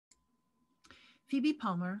Phoebe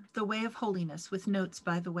Palmer, The Way of Holiness with Notes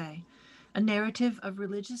by the Way, a narrative of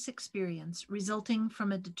religious experience resulting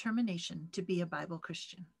from a determination to be a Bible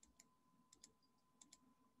Christian.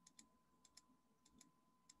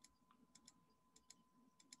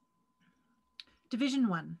 Division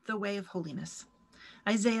 1, The Way of Holiness.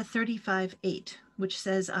 Isaiah 35:8, which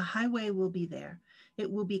says, "A highway will be there.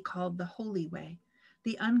 It will be called the Holy Way.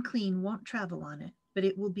 The unclean won't travel on it, but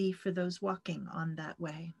it will be for those walking on that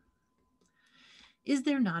way." Is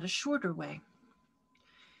there not a shorter way?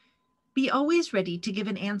 Be always ready to give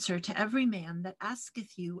an answer to every man that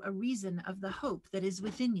asketh you a reason of the hope that is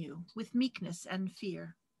within you, with meekness and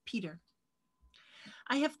fear. Peter.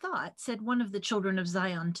 I have thought, said one of the children of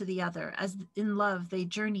Zion to the other, as in love they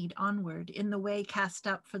journeyed onward in the way cast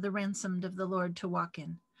up for the ransomed of the Lord to walk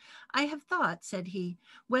in. I have thought, said he,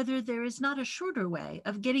 whether there is not a shorter way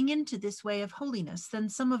of getting into this way of holiness than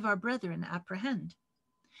some of our brethren apprehend.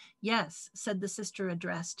 Yes, said the sister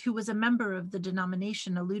addressed, who was a member of the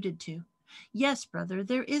denomination alluded to. Yes, brother,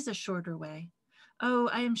 there is a shorter way. Oh,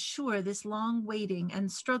 I am sure this long waiting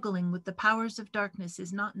and struggling with the powers of darkness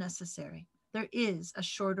is not necessary. There is a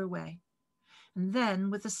shorter way. And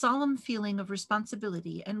then, with a solemn feeling of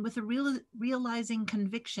responsibility and with a realizing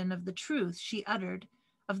conviction of the truth she uttered,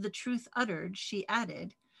 she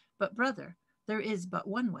added, but brother, there is but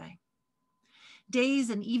one way. Days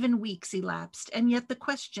and even weeks elapsed, and yet the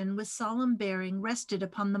question with solemn bearing rested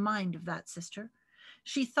upon the mind of that sister.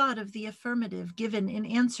 She thought of the affirmative given in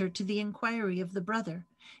answer to the inquiry of the brother,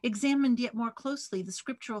 examined yet more closely the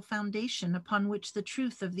scriptural foundation upon which the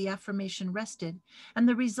truth of the affirmation rested, and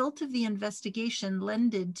the result of the investigation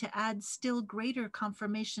lended to add still greater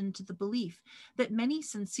confirmation to the belief that many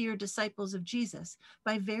sincere disciples of Jesus,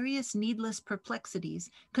 by various needless perplexities,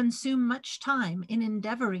 consume much time in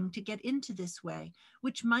endeavoring to get into this way,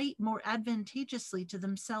 which might more advantageously to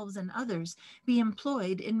themselves and others be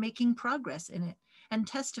employed in making progress in it, and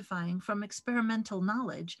testifying from experimental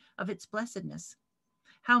knowledge of its blessedness.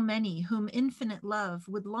 How many whom infinite love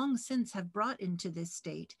would long since have brought into this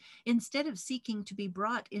state, instead of seeking to be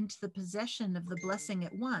brought into the possession of the blessing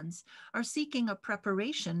at once, are seeking a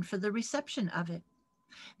preparation for the reception of it.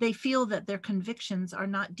 They feel that their convictions are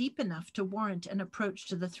not deep enough to warrant an approach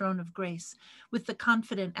to the throne of grace, with the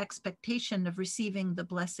confident expectation of receiving the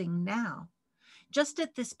blessing now. Just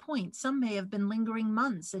at this point, some may have been lingering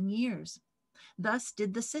months and years. Thus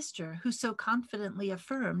did the sister who so confidently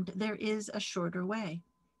affirmed there is a shorter way.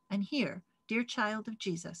 And here, dear child of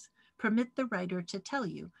Jesus, permit the writer to tell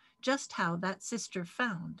you just how that sister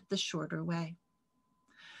found the shorter way.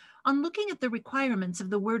 On looking at the requirements of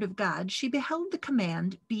the word of God, she beheld the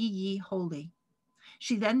command, "Be ye holy."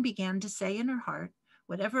 She then began to say in her heart,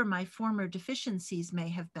 whatever my former deficiencies may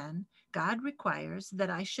have been, God requires that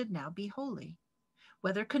I should now be holy.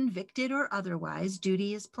 Whether convicted or otherwise,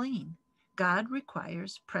 duty is plain. God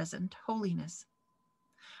requires present holiness.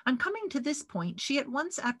 On coming to this point, she at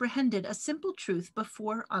once apprehended a simple truth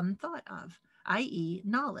before unthought of, i.e.,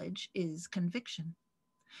 knowledge is conviction.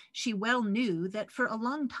 She well knew that for a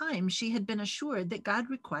long time she had been assured that God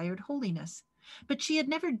required holiness, but she had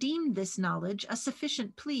never deemed this knowledge a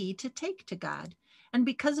sufficient plea to take to God, and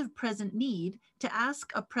because of present need, to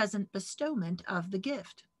ask a present bestowment of the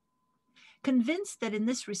gift. Convinced that in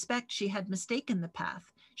this respect she had mistaken the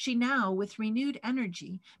path, she now, with renewed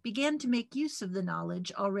energy, began to make use of the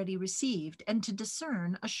knowledge already received and to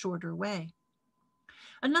discern a shorter way.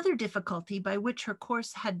 Another difficulty by which her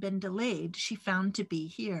course had been delayed she found to be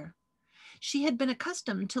here. She had been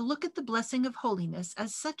accustomed to look at the blessing of holiness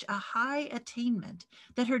as such a high attainment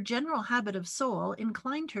that her general habit of soul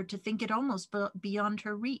inclined her to think it almost beyond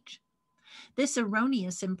her reach. This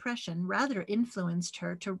erroneous impression rather influenced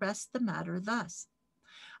her to rest the matter thus: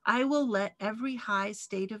 I will let every high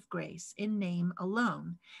state of grace in name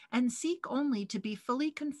alone, and seek only to be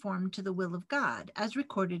fully conformed to the will of God, as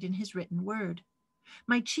recorded in his written word.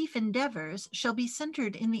 My chief endeavors shall be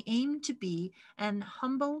centered in the aim to be an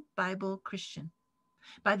humble Bible Christian.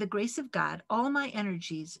 By the grace of God, all my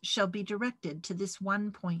energies shall be directed to this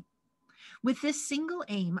one point. With this single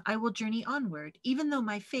aim, I will journey onward, even though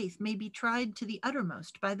my faith may be tried to the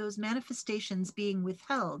uttermost by those manifestations being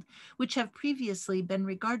withheld, which have previously been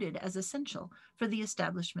regarded as essential for the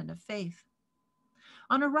establishment of faith.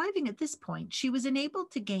 On arriving at this point, she was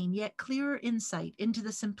enabled to gain yet clearer insight into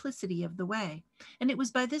the simplicity of the way, and it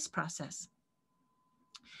was by this process.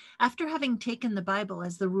 After having taken the Bible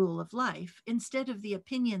as the rule of life, instead of the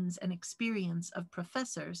opinions and experience of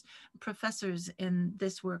professors in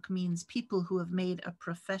this work means people who have made a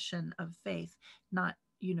profession of faith, not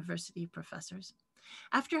university professors.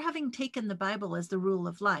 After having taken the Bible as the rule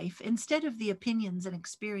of life, instead of the opinions and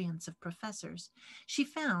experience of professors, she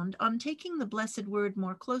found, on taking the blessed word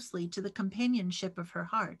more closely to the companionship of her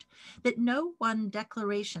heart, that no one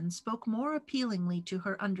declaration spoke more appealingly to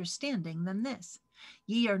her understanding than this: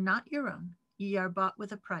 "Ye are not your own, ye are bought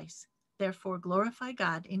with a price. Therefore glorify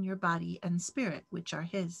God in your body and spirit, which are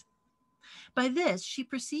his." By this, she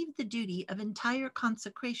perceived the duty of entire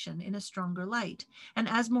consecration in a stronger light, and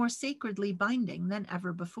as more sacredly binding than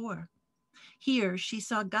ever before. Here she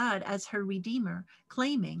saw God as her Redeemer,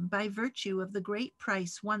 claiming, by virtue of the great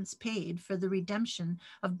price once paid for the redemption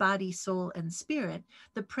of body, soul, and spirit,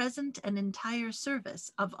 the present and entire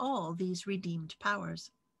service of all these redeemed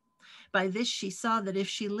powers. By this she saw that if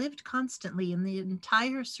she lived constantly in the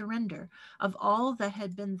entire surrender of all that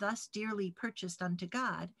had been thus dearly purchased unto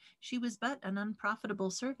God, she was but an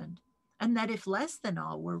unprofitable servant, and that if less than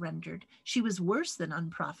all were rendered, she was worse than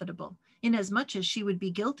unprofitable, inasmuch as she would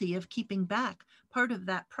be guilty of keeping back part of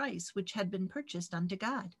that price which had been purchased unto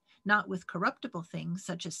God, not with corruptible things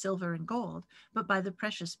such as silver and gold, but by the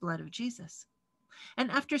precious blood of Jesus.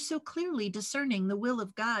 And after so clearly discerning the will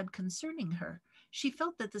of God concerning her, she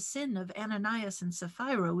felt that the sin of Ananias and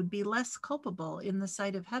Sapphira would be less culpable in the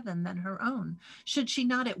sight of heaven than her own, should she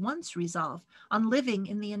not at once resolve on living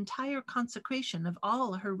in the entire consecration of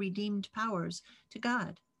all her redeemed powers to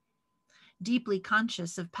God. Deeply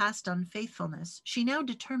conscious of past unfaithfulness, she now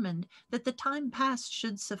determined that the time past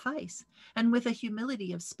should suffice, and with a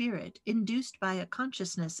humility of spirit, induced by a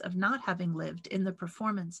consciousness of not having lived in the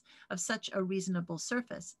performance of such a reasonable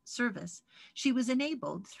service, she was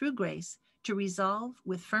enabled, through grace, to resolve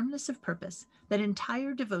with firmness of purpose that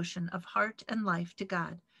entire devotion of heart and life to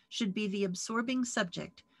God should be the absorbing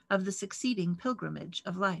subject of the succeeding pilgrimage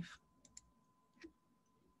of life.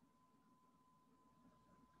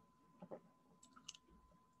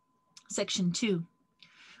 Section 2.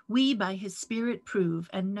 We by his Spirit prove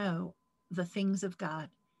and know the things of God,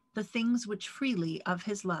 the things which freely of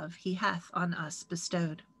his love he hath on us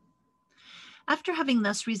bestowed. After having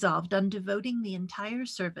thus resolved on devoting the entire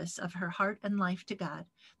service of her heart and life to God,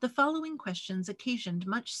 the following questions occasioned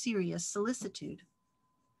much serious solicitude.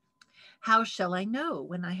 How shall I know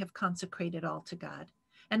when I have consecrated all to God,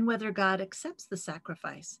 and whether God accepts the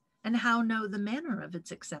sacrifice, and how know the manner of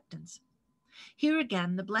its acceptance? Here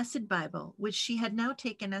again, the blessed Bible, which she had now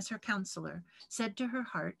taken as her counselor, said to her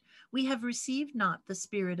heart, "We have received not the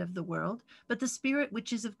spirit of the world, but the Spirit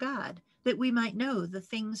which is of God, that we might know the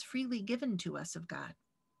things freely given to us of God."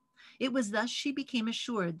 It was thus she became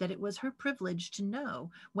assured that it was her privilege to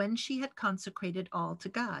know when she had consecrated all to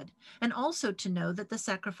God, and also to know that the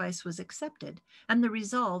sacrifice was accepted, and the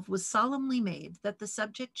resolve was solemnly made that the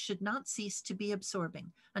subject should not cease to be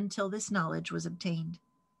absorbing until this knowledge was obtained.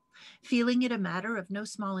 Feeling it a matter of no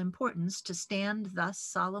small importance to stand thus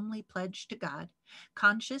solemnly pledged to God,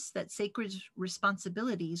 conscious that sacred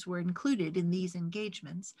responsibilities were included in these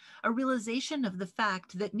engagements, a realization of the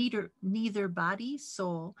fact that neither body,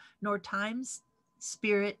 soul, nor time,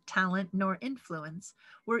 spirit, talent, nor influence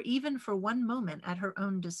were even for one moment at her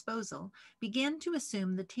own disposal, began to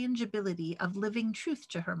assume the tangibility of living truth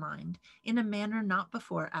to her mind in a manner not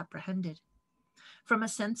before apprehended. From a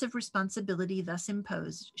sense of responsibility thus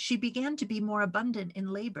imposed, she began to be more abundant in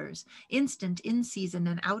labors, instant in season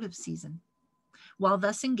and out of season. While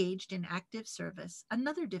thus engaged in active service,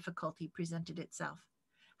 another difficulty presented itself.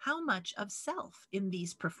 How much of self in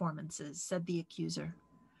these performances, said the accuser.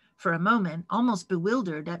 For a moment, almost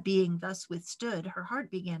bewildered at being thus withstood, her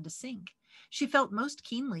heart began to sink. She felt most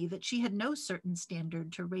keenly that she had no certain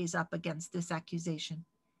standard to raise up against this accusation.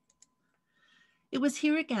 It was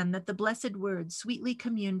here again that the blessed word sweetly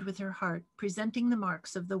communed with her heart, presenting the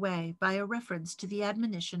marks of the way by a reference to the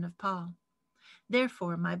admonition of Paul.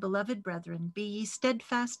 Therefore, my beloved brethren, be ye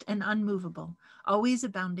steadfast and unmovable, always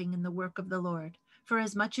abounding in the work of the Lord, for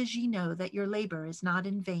as much as ye know that your labor is not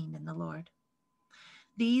in vain in the Lord.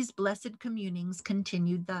 These blessed communings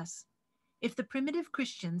continued thus. If the primitive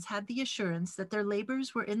Christians had the assurance that their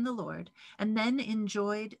labors were in the Lord, and then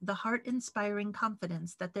enjoyed the heart-inspiring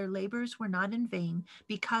confidence that their labors were not in vain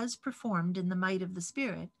because performed in the might of the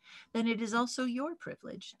Spirit, then it is also your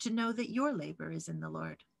privilege to know that your labor is in the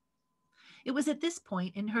Lord. It was at this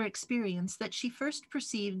point in her experience that she first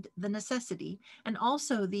perceived the necessity and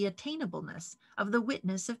also the attainableness of the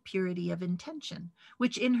witness of purity of intention,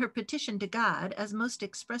 which in her petition to God, as most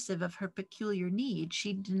expressive of her peculiar need,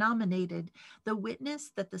 she denominated the witness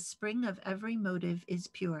that the spring of every motive is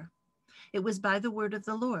pure. It was by the word of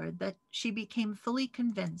the Lord that she became fully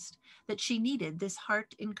convinced that she needed this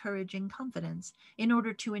heart-encouraging confidence in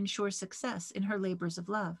order to ensure success in her labors of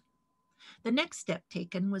love. The next step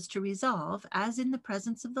taken was to resolve, as in the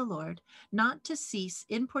presence of the Lord, not to cease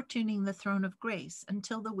importuning the throne of grace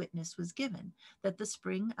until the witness was given that the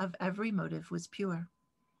spring of every motive was pure.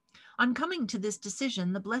 On coming to this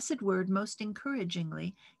decision, the blessed word most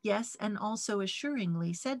encouragingly, yes, and also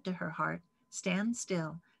assuringly said to her heart, "Stand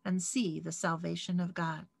still and see the salvation of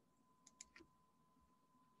God."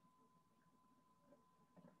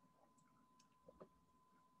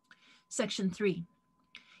 Section 3.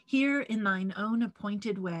 Here in thine own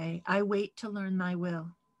appointed way, I wait to learn thy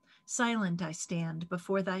will. Silent I stand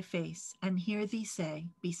before thy face, and hear thee say,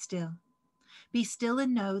 "Be still. Be still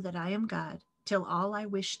and know that I am God, till all I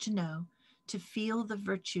wish to know, to feel the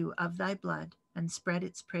virtue of thy blood, and spread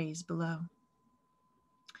its praise below."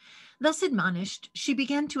 Thus admonished, she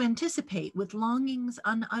began to anticipate with longings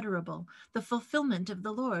unutterable the fulfillment of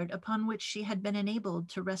the Lord upon which she had been enabled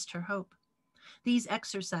to rest her hope. These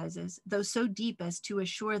exercises, though so deep as to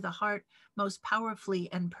assure the heart most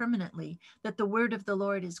powerfully and permanently that the word of the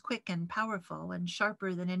Lord is quick and powerful and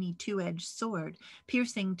sharper than any two-edged sword,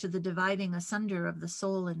 piercing to the dividing asunder of the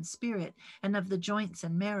soul and spirit and of the joints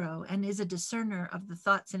and marrow, and is a discerner of the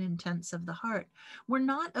thoughts and intents of the heart, were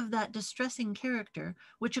not of that distressing character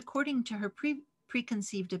which, according to her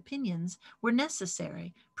preconceived opinions, were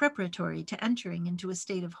necessary, preparatory to entering into a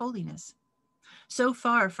state of holiness. So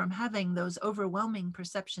far from having those overwhelming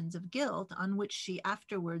perceptions of guilt on which she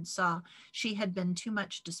afterwards saw she had been too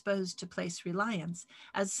much disposed to place reliance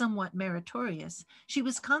as somewhat meritorious, she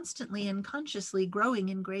was constantly and consciously growing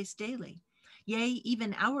in grace daily. Yea,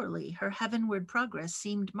 even hourly, her heavenward progress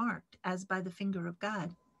seemed marked as by the finger of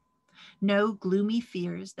God. No gloomy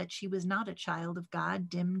fears that she was not a child of God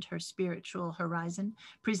dimmed her spiritual horizon,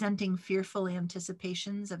 presenting fearful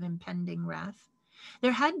anticipations of impending wrath.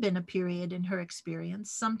 There had been a period in her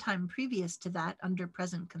experience, some time previous to that under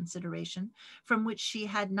present consideration, from which she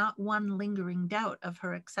had not one lingering doubt of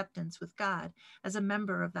her acceptance with God as a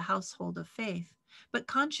member of the household of faith, but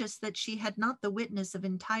conscious that she had not the witness of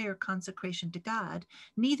entire consecration to God,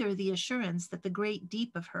 neither the assurance that the great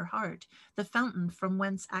deep of her heart, the fountain from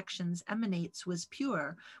whence actions emanates, was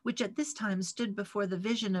pure, which at this time stood before the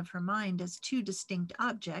vision of her mind as two distinct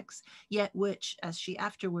objects, yet which, as she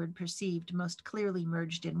afterward perceived, most clearly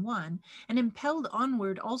merged in one, and impelled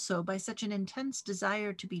onward also by such an intense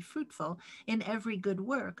desire to be fruitful in every good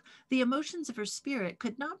work, the emotions of her spirit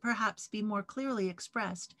could not perhaps be more clearly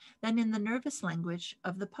expressed than in the nervous language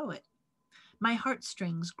of the poet. My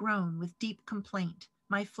heartstrings groan with deep complaint,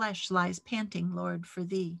 my flesh lies panting, Lord, for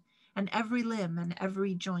thee, and every limb and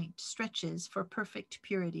every joint stretches for perfect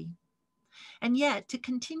purity. And yet, to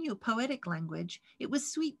continue poetic language, it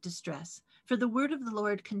was sweet distress, for the word of the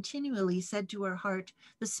Lord continually said to her heart,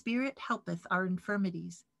 "The Spirit helpeth our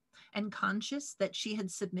infirmities." And conscious that she had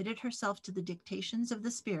submitted herself to the dictations of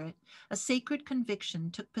the Spirit, a sacred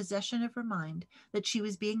conviction took possession of her mind that she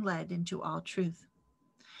was being led into all truth.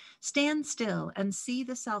 Stand still and see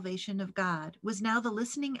the salvation of God was now the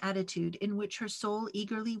listening attitude in which her soul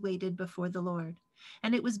eagerly waited before the Lord.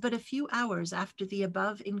 And it was but a few hours after the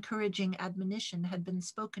above encouraging admonition had been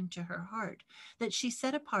spoken to her heart that she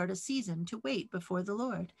set apart a season to wait before the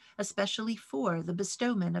Lord, especially for the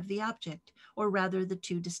bestowment of the object, or rather the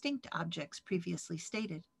two distinct objects previously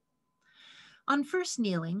stated. On first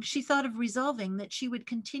kneeling, she thought of resolving that she would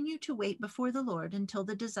continue to wait before the Lord until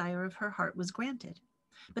the desire of her heart was granted.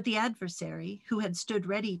 But the adversary, who had stood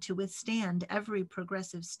ready to withstand every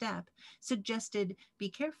progressive step, suggested, "Be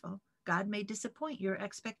careful, God may disappoint your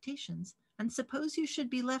expectations, and suppose you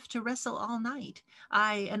should be left to wrestle all night,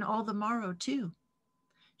 aye, and all the morrow too."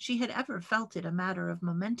 She had ever felt it a matter of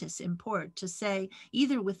momentous import to say,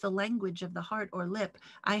 either with the language of the heart or lip,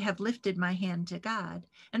 "I have lifted my hand to God,"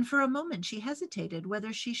 and for a moment she hesitated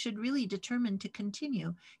whether she should really determine to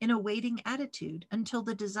continue in a waiting attitude until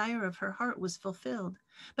the desire of her heart was fulfilled,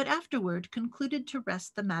 but afterward concluded to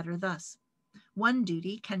rest the matter thus: one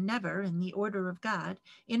duty can never, in the order of God,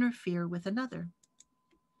 interfere with another.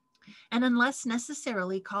 And unless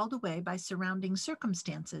necessarily called away by surrounding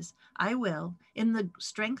circumstances, I will, in the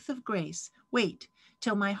strength of grace, wait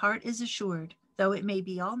till my heart is assured, though it may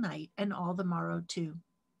be all night and all the morrow too.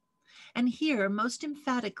 And here, most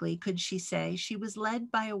emphatically could she say, she was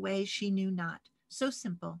led by a way she knew not, so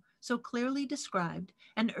simple, so clearly described,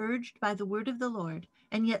 and urged by the word of the Lord,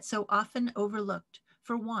 and yet so often overlooked,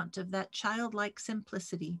 for want of that childlike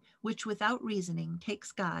simplicity which without reasoning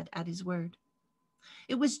takes God at his word.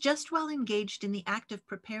 It was just while engaged in the act of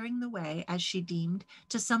preparing the way, as she deemed,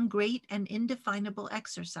 to some great and indefinable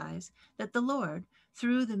exercise, that the Lord,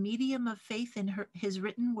 through the medium of faith in his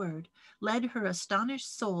written word, led her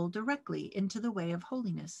astonished soul directly into the way of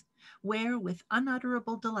holiness, where with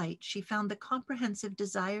unutterable delight she found the comprehensive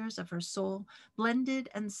desires of her soul blended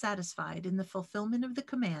and satisfied in the fulfillment of the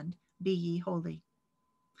command, "Be ye holy."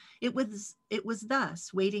 It was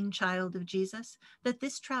thus, waiting child of Jesus, that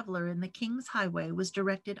this traveler in the King's highway was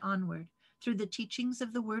directed onward through the teachings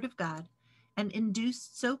of the Word of God, and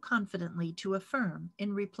induced so confidently to affirm,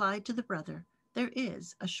 in reply to the brother, there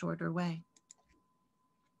is a shorter way.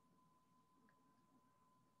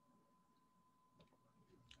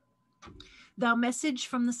 Thou message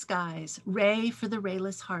from the skies, ray for the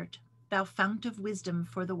rayless heart, thou fount of wisdom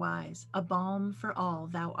for the wise, a balm for all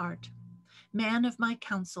thou art. Man of my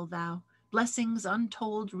counsel thou, blessings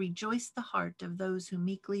untold rejoice the heart of those who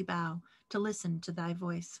meekly bow to listen to thy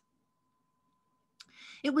voice.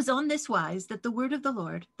 It was on this wise that the word of the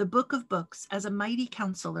Lord, the book of books, as a mighty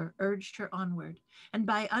counselor, urged her onward, and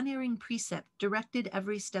by unerring precept directed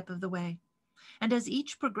every step of the way. And as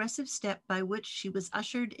each progressive step by which she was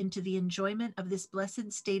ushered into the enjoyment of this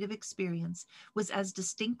blessed state of experience was as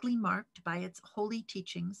distinctly marked by its holy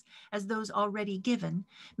teachings as those already given,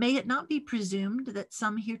 may it not be presumed that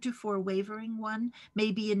some heretofore wavering one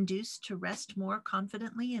may be induced to rest more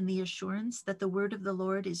confidently in the assurance that the word of the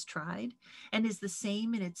Lord is tried, and is the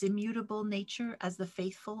same in its immutable nature as the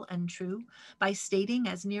faithful and true, by stating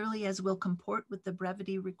as nearly as will comport with the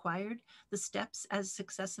brevity required, the steps as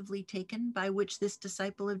successively taken by which this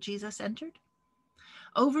disciple of Jesus entered?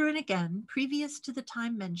 Over and again, previous to the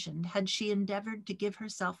time mentioned, had she endeavored to give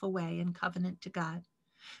herself away in covenant to God,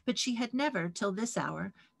 but she had never, till this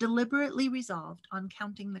hour, deliberately resolved on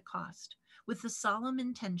counting the cost, with the solemn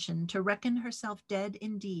intention to reckon herself dead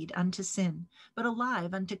indeed unto sin, but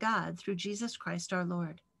alive unto God through Jesus Christ our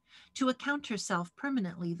Lord, to account herself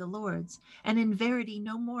permanently the Lord's, and in verity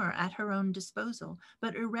no more at her own disposal,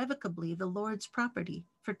 but irrevocably the Lord's property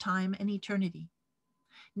for time and eternity.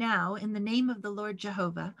 Now, in the name of the Lord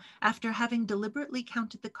Jehovah, after having deliberately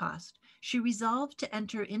counted the cost, she resolved to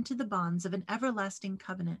enter into the bonds of an everlasting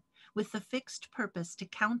covenant, with the fixed purpose to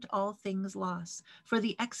count all things loss for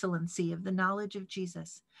the excellency of the knowledge of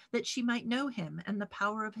Jesus, that she might know him and the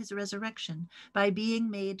power of his resurrection by being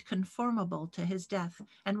made conformable to his death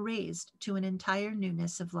and raised to an entire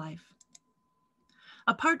newness of life.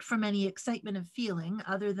 Apart from any excitement of feeling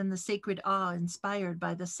other than the sacred awe inspired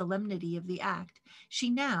by the solemnity of the act, she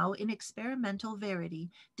now, in experimental verity,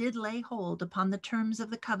 did lay hold upon the terms of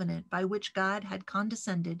the covenant by which God had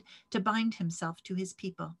condescended to bind himself to his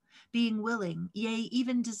people, being willing, yea,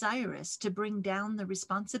 even desirous, to bring down the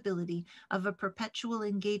responsibility of a perpetual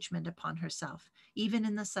engagement upon herself, even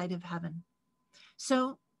in the sight of heaven.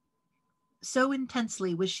 So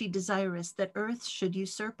intensely was she desirous that earth should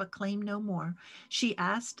usurp a claim no more, she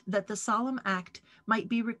asked that the solemn act might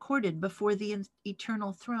be recorded before the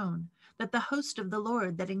eternal throne, that the host of the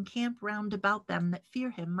Lord that encamp round about them that fear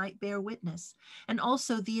him might bear witness, and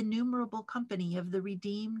also the innumerable company of the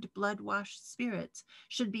redeemed, blood-washed spirits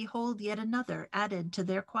should behold yet another added to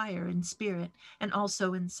their choir in spirit and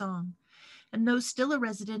also in song. And though still a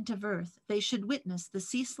resident of earth, they should witness the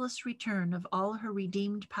ceaseless return of all her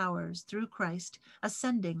redeemed powers through Christ,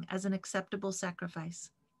 ascending as an acceptable sacrifice.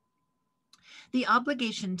 The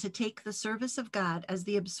obligation to take the service of God as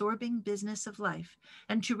the absorbing business of life,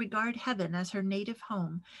 and to regard heaven as her native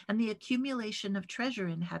home, and the accumulation of treasure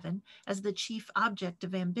in heaven as the chief object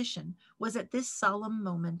of ambition, was at this solemn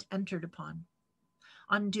moment entered upon.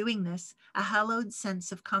 On doing this, a hallowed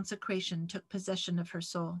sense of consecration took possession of her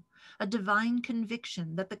soul, a divine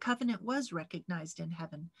conviction that the covenant was recognized in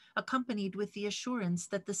heaven, accompanied with the assurance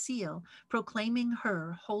that the seal, proclaiming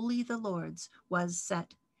her wholly the Lord's, was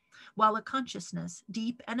set, while a consciousness,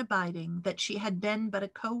 deep and abiding, that she had been but a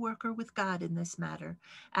co-worker with God in this matter,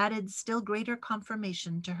 added still greater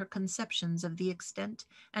confirmation to her conceptions of the extent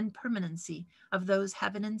and permanency of those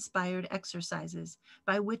heaven-inspired exercises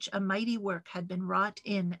by which a mighty work had been wrought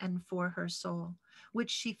in and for her soul,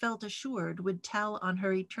 which she felt assured would tell on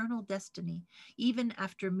her eternal destiny, even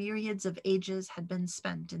after myriads of ages had been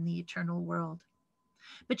spent in the eternal world.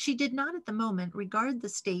 But she did not at the moment regard the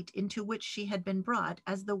state into which she had been brought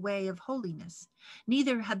as the way of holiness.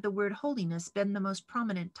 Neither had the word holiness been the most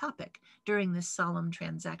prominent topic during this solemn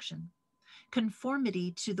transaction.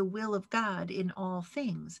 Conformity to the will of God in all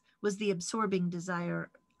things was the absorbing desire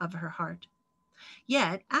of her heart.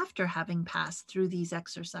 Yet, after having passed through these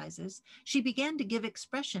exercises, she began to give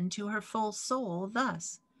expression to her full soul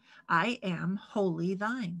thus: I am wholly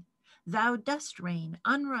thine. Thou dost reign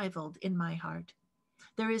unrivaled in my heart.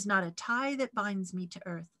 There is not a tie that binds me to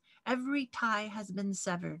earth. Every tie has been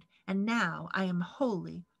severed, and now I am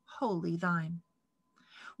wholly, wholly thine.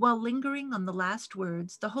 While lingering on the last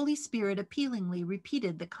words, the Holy Spirit appealingly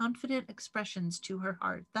repeated the confident expressions to her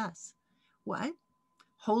heart thus: What?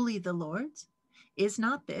 Holy the Lord's? Is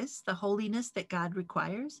not this the holiness that God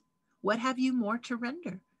requires? What have you more to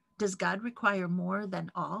render? Does God require more than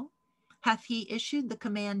all? Hath he issued the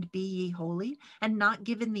command, Be ye holy, and not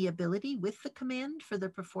given the ability with the command for the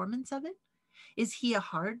performance of it? Is he a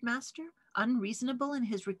hard master, unreasonable in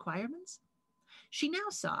his requirements? She now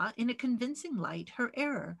saw in a convincing light her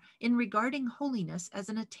error in regarding holiness as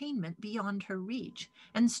an attainment beyond her reach,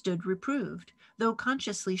 and stood reproved, though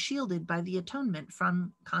consciously shielded by the atonement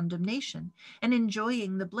from condemnation, and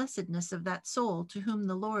enjoying the blessedness of that soul to whom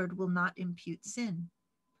the Lord will not impute sin.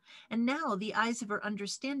 And now the eyes of her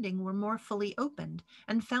understanding were more fully opened,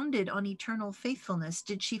 and founded on eternal faithfulness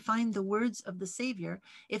did she find the words of the Savior,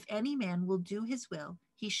 If any man will do his will,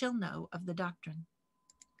 he shall know of the doctrine.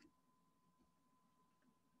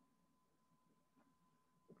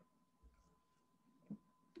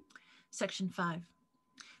 Section 5.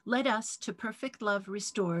 Let us, to perfect love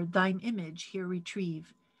restored, thine image here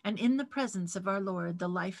retrieve, and in the presence of our Lord the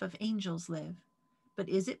life of angels live. But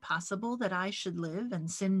is it possible that I should live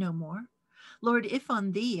and sin no more? Lord, if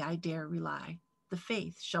on thee I dare rely, the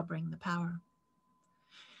faith shall bring the power.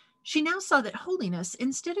 She now saw that holiness,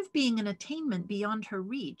 instead of being an attainment beyond her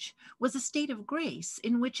reach, was a state of grace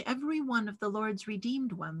in which every one of the Lord's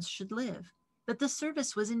redeemed ones should live. That the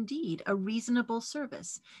service was indeed a reasonable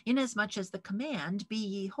service, inasmuch as the command, Be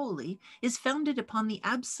ye holy, is founded upon the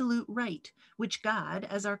absolute right which God,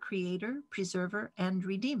 as our Creator, Preserver, and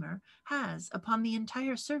Redeemer, has upon the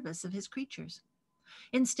entire service of his creatures.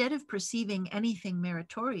 Instead of perceiving anything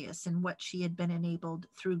meritorious in what she had been enabled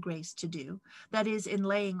through grace to do, that is, in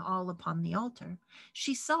laying all upon the altar,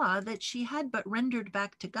 she saw that she had but rendered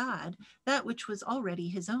back to God that which was already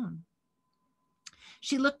his own.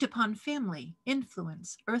 She looked upon family,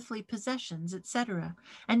 influence, earthly possessions, etc.,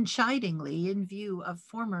 and chidingly, in view of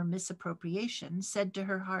former misappropriation, said to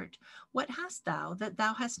her heart, What hast thou that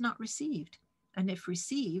thou hast not received? And if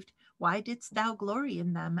received, why didst thou glory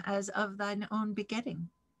in them as of thine own begetting?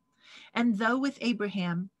 And though with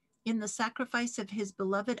Abraham, in the sacrifice of his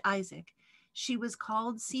beloved Isaac, she was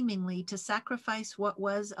called seemingly to sacrifice what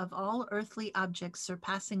was of all earthly objects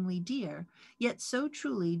surpassingly dear, yet so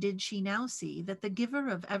truly did she now see that the giver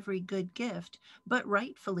of every good gift but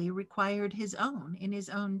rightfully required his own in his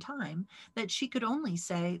own time, that she could only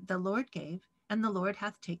say, The Lord gave, and the Lord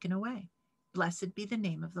hath taken away. Blessed be the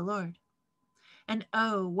name of the Lord. And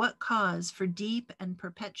oh, what cause for deep and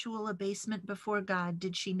perpetual abasement before God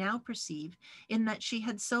did she now perceive, in that she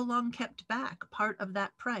had so long kept back part of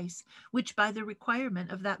that price, which by the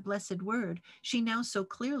requirement of that blessed word, she now so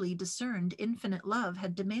clearly discerned infinite love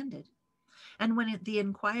had demanded. And when the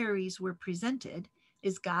inquiries were presented,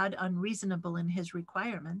 Is God unreasonable in his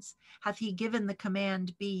requirements? Hath he given the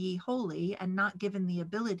command, Be ye holy, and not given the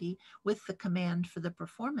ability with the command for the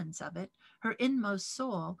performance of it? Her inmost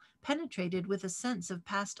soul, penetrated with a sense of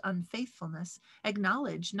past unfaithfulness,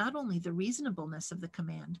 acknowledged not only the reasonableness of the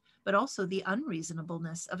command, but also the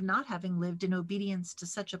unreasonableness of not having lived in obedience to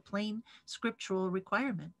such a plain scriptural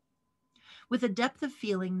requirement. With a depth of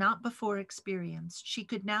feeling not before experienced, she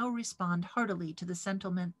could now respond heartily to the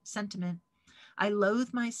sentiment, I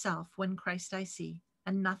loathe myself when Christ I see,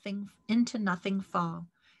 and into nothing fall,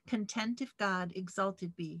 content if God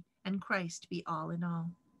exalted be, and Christ be all in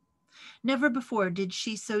all. Never before did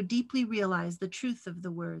she so deeply realize the truth of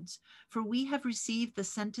the words, for we have received the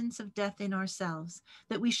sentence of death in ourselves,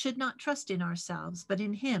 that we should not trust in ourselves, but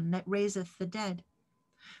in him that raiseth the dead.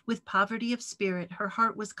 With poverty of spirit, her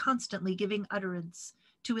heart was constantly giving utterance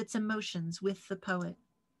to its emotions with the poet.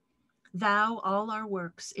 Thou all our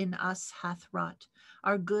works in us hath wrought,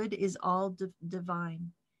 our good is all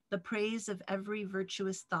divine. The praise of every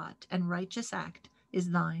virtuous thought and righteous act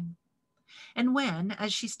is thine. And when,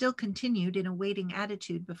 as she still continued in a waiting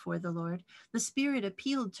attitude before the Lord, the Spirit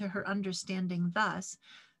appealed to her understanding thus,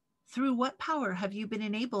 Through what power have you been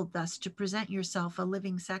enabled thus to present yourself a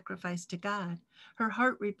living sacrifice to God? Her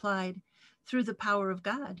heart replied, Through the power of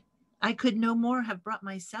God. I could no more have brought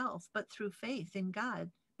myself, but through faith in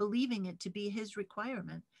God, believing it to be his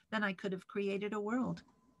requirement, than I could have created a world.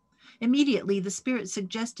 Immediately the Spirit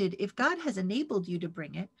suggested, If God has enabled you to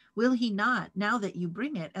bring it, will he not, now that you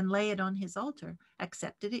bring it and lay it on his altar,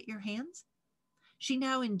 accept it at your hands? She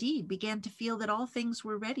now indeed began to feel that all things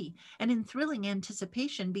were ready, and in thrilling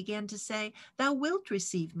anticipation began to say, Thou wilt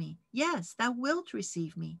receive me. Yes, thou wilt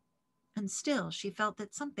receive me. And still she felt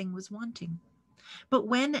that something was wanting. But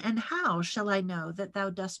when and how shall I know that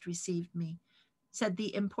thou dost receive me? Said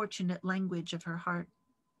the importunate language of her heart.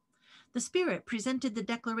 The Spirit presented the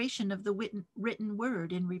declaration of the written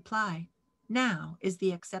word in reply. Now is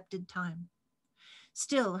the accepted time.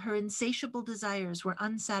 Still, her insatiable desires were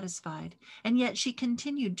unsatisfied, and yet she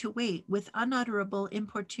continued to wait with unutterable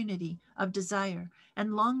importunity of desire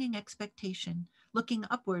and longing expectation, looking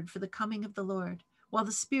upward for the coming of the Lord, while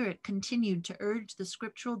the Spirit continued to urge the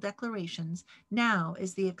scriptural declarations, now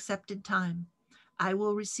is the accepted time. I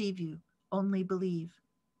will receive you, only believe.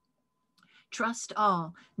 Trust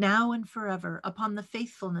all, now and forever, upon the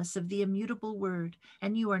faithfulness of the immutable word,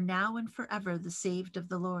 and you are now and forever the saved of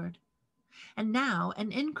the Lord. And now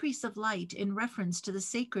an increase of light in reference to the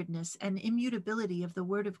sacredness and immutability of the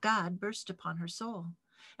word of God burst upon her soul.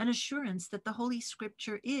 An assurance that the Holy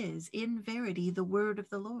Scripture is, in verity, the word of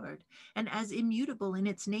the Lord, and as immutable in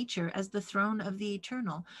its nature as the throne of the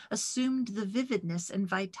eternal, assumed the vividness and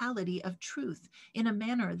vitality of truth in a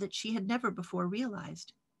manner that she had never before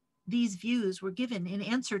realized. These views were given in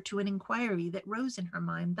answer to an inquiry that rose in her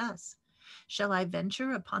mind thus: shall I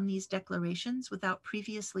venture upon these declarations without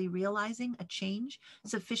previously realizing a change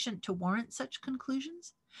sufficient to warrant such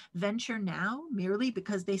conclusions? Venture now merely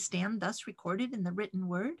because they stand thus recorded in the written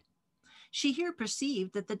word? She here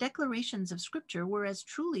perceived that the declarations of Scripture were as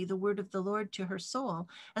truly the word of the Lord to her soul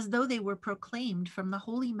as though they were proclaimed from the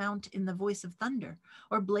holy mount in the voice of thunder,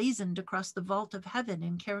 or blazoned across the vault of heaven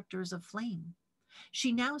in characters of flame.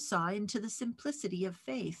 She now saw into the simplicity of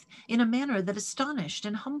faith in a manner that astonished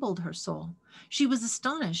and humbled her soul. She was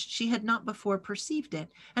astonished she had not before perceived it,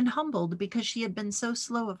 and humbled because she had been so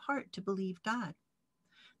slow of heart to believe God.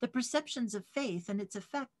 The perceptions of faith and its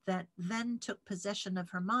effect that then took possession of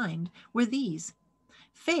her mind were these: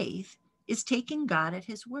 faith is taking God at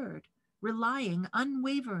his word, relying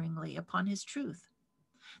unwaveringly upon his truth.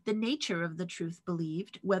 The nature of the truth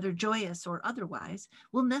believed, whether joyous or otherwise,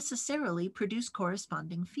 will necessarily produce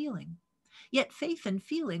corresponding feeling. Yet faith and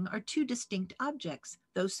feeling are two distinct objects,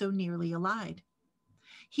 though so nearly allied.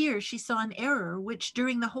 Here she saw an error which,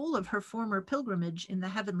 during the whole of her former pilgrimage in the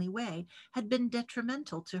heavenly way, had been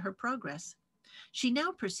detrimental to her progress. She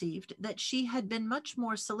now perceived that she had been much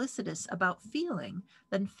more solicitous about feeling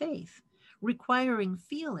than faith, requiring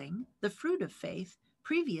feeling, the fruit of faith,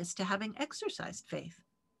 previous to having exercised faith.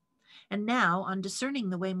 And now, on discerning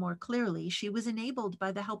the way more clearly, she was enabled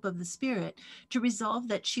by the help of the Spirit to resolve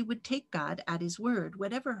that she would take God at his word,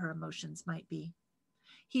 whatever her emotions might be.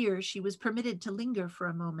 Here she was permitted to linger for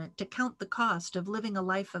a moment to count the cost of living a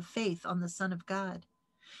life of faith on the Son of God.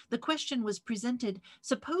 The question was presented: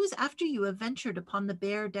 suppose after you have ventured upon the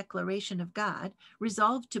bare declaration of God,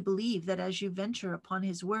 resolved to believe that as you venture upon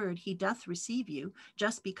his word, he doth receive you,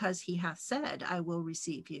 just because he hath said, I will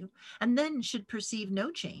receive you, and then should perceive no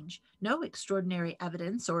change, no extraordinary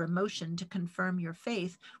evidence or emotion to confirm your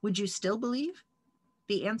faith, would you still believe?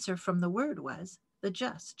 The answer from the word was, the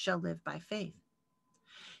just shall live by faith.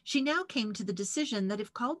 She now came to the decision that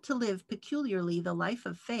if called to live peculiarly the life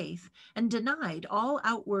of faith, and denied all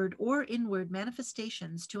outward or inward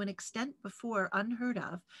manifestations to an extent before unheard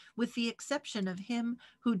of, with the exception of him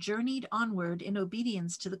who journeyed onward in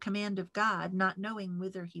obedience to the command of God, not knowing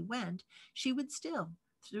whither he went, she would still,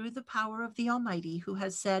 through the power of the Almighty, who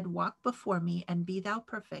has said, walk before me and be thou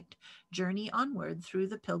perfect, journey onward through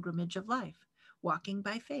the pilgrimage of life, walking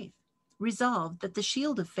by faith, resolved that the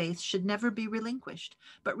shield of faith should never be relinquished,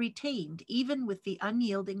 but retained even with the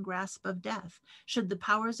unyielding grasp of death, should the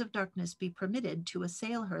powers of darkness be permitted to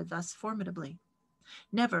assail her thus formidably.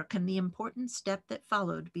 Never can the important step that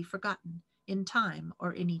followed be forgotten, in time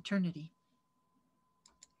or in eternity.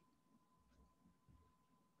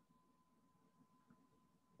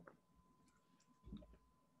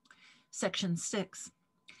 Section 6.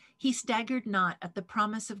 He staggered not at the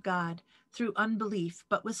promise of God through unbelief,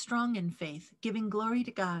 but was strong in faith, giving glory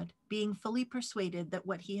to God, being fully persuaded that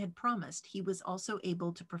what he had promised he was also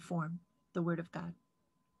able to perform. The word of God.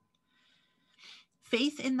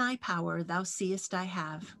 Faith in thy power thou seest I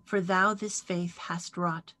have, for thou this faith hast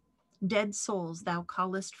wrought. Dead souls thou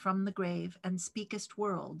callest from the grave, and speakest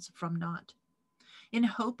worlds from naught. In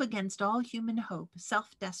hope against all human hope,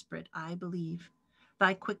 self-desperate I believe.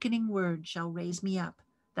 Thy quickening word shall raise me up,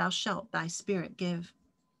 thou shalt thy spirit give.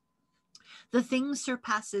 The thing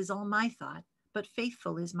surpasses all my thought, but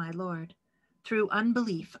faithful is my Lord. Through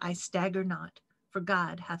unbelief I stagger not, for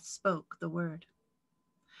God hath spoke the word.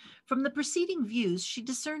 From the preceding views, she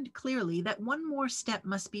discerned clearly that one more step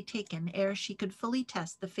must be taken ere she could fully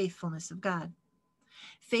test the faithfulness of God.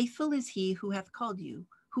 Faithful is he who hath called you,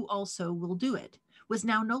 who also will do it, was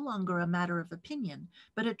now no longer a matter of opinion,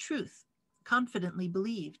 but a truth. confidently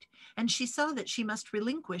believed, and she saw that she must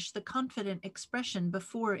relinquish the confident expression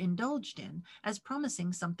before indulged in as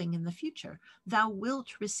promising something in the future, thou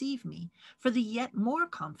wilt receive me, for the yet more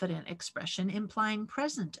confident expression implying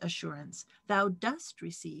present assurance, thou dost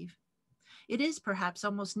receive. It is perhaps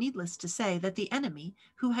almost needless to say that the enemy,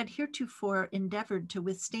 who had heretofore endeavored to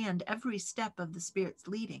withstand every step of the Spirit's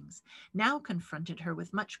leadings, now confronted her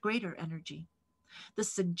with much greater energy. The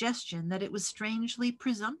suggestion that it was strangely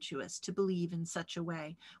presumptuous to believe in such a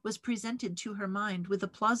way was presented to her mind with a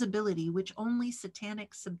plausibility which only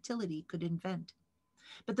satanic subtlety could invent.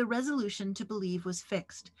 But the resolution to believe was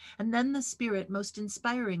fixed, and then the Spirit most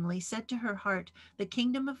inspiringly said to her heart, the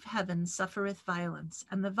kingdom of heaven suffereth violence,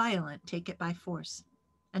 and the violent take it by force.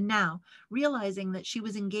 And now, realizing that she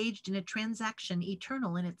was engaged in a transaction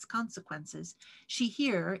eternal in its consequences, she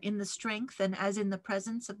here, in the strength and as in the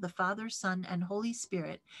presence of the Father, Son, and Holy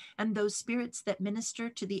Spirit, and those spirits that minister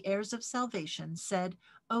to the heirs of salvation, said,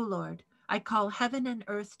 O Lord, I call heaven and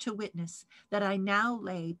earth to witness that I now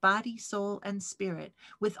lay body, soul, and spirit,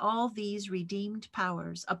 with all these redeemed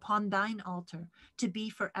powers, upon thine altar, to be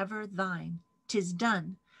forever thine. 'Tis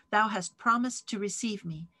done. Thou hast promised to receive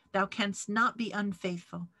me. Thou canst not be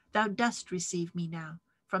unfaithful. Thou dost receive me now.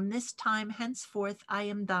 From this time henceforth I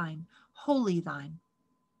am thine, wholly thine.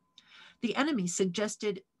 The enemy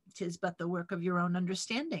suggested, 'tis but the work of your own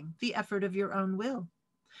understanding, the effort of your own will.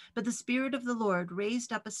 But the Spirit of the Lord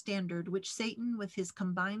raised up a standard which Satan with his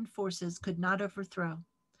combined forces could not overthrow.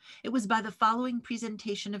 It was by the following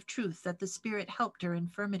presentation of truth that the Spirit helped her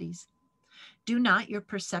infirmities. Do not your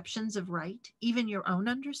perceptions of right, even your own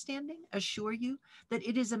understanding, assure you that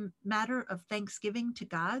it is a matter of thanksgiving to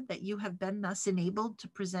God that you have been thus enabled to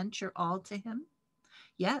present your all to him?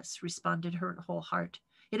 Yes, responded her whole heart.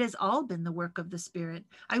 It has all been the work of the Spirit.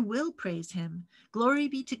 I will praise him. Glory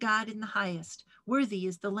be to God in the highest. Worthy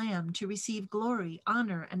is the Lamb to receive glory,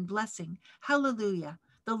 honor, and blessing. Hallelujah.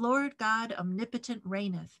 The Lord God omnipotent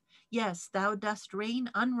reigneth. Yes, thou dost reign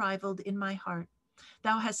unrivaled in my heart.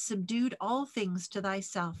 Thou hast subdued all things to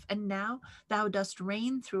thyself, and now thou dost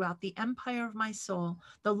reign throughout the empire of my soul,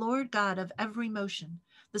 the Lord God of every motion.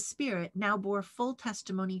 The Spirit now bore full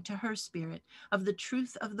testimony to her spirit of the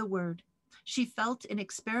truth of the word. She felt in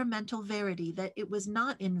experimental verity that it was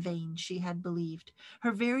not in vain she had believed.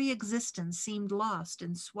 Her very existence seemed lost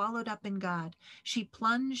and swallowed up in God. She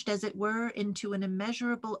plunged, as it were, into an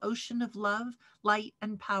immeasurable ocean of love, light,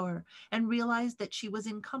 and power, and realized that she was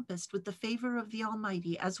encompassed with the favor of the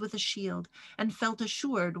Almighty as with a shield, and felt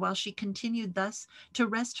assured, while she continued thus to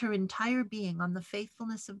rest her entire being on the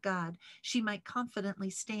faithfulness of God, she might confidently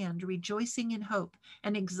stand, rejoicing in hope,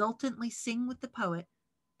 and exultantly sing with the poet,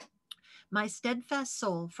 my steadfast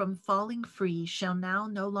soul from falling free shall now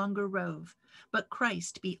no longer rove, but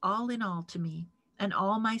Christ be all in all to me, and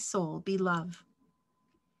all my soul be love.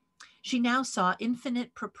 She now saw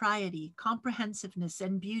infinite propriety, comprehensiveness,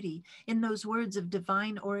 and beauty in those words of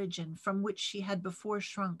divine origin from which she had before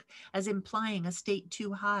shrunk, as implying a state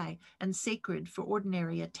too high and sacred for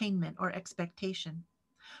ordinary attainment or expectation.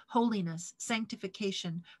 Holiness,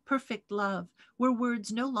 sanctification, perfect love were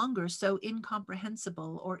words no longer so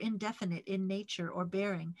incomprehensible or indefinite in nature or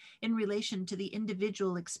bearing in relation to the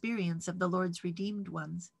individual experience of the Lord's redeemed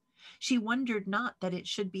ones. She wondered not that it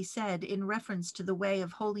should be said in reference to the way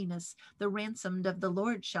of holiness, the ransomed of the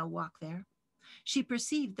Lord shall walk there. She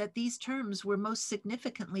perceived that these terms were most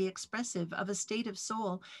significantly expressive of a state of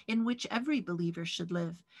soul in which every believer should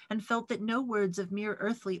live, and felt that no words of mere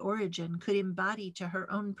earthly origin could embody to her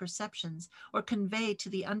own perceptions or convey to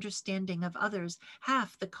the understanding of others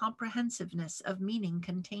half the comprehensiveness of meaning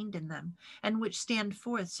contained in them, and which stand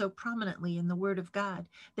forth so prominently in the Word of God,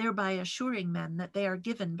 thereby assuring men that they are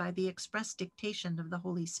given by the express dictation of the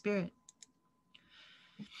Holy Spirit.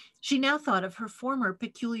 She now thought of her former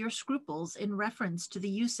peculiar scruples in reference to the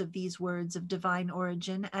use of these words of divine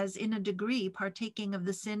origin as in a degree partaking of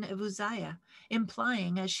the sin of Uzziah,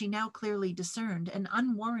 implying, as she now clearly discerned, an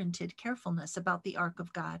unwarranted carefulness about the ark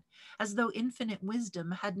of God, as though infinite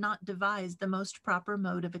wisdom had not devised the most proper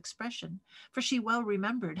mode of expression, for she well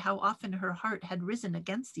remembered how often her heart had risen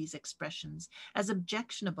against these expressions as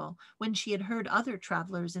objectionable when she had heard other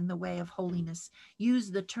travelers in the way of holiness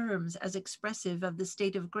use the terms as expressive of the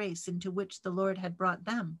state of grace into which the Lord had brought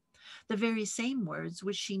them. The very same words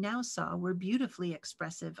which she now saw were beautifully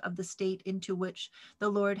expressive of the state into which the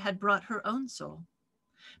Lord had brought her own soul.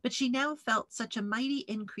 But she now felt such a mighty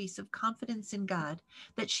increase of confidence in God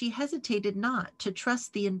that she hesitated not to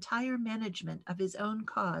trust the entire management of his own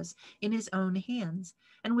cause in his own hands,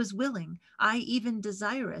 and was willing, aye, even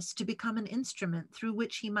desirous, to become an instrument through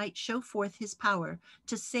which he might show forth his power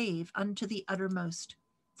to save unto the uttermost.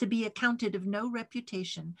 to be accounted of no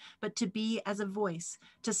reputation, but to be as a voice,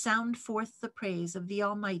 to sound forth the praise of the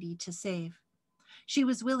Almighty to save. She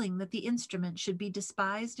was willing that the instrument should be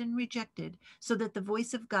despised and rejected, so that the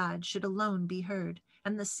voice of God should alone be heard,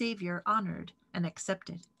 and the Savior honored and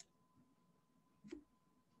accepted.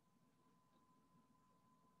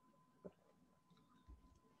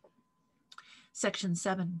 Section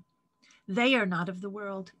 7. They are not of the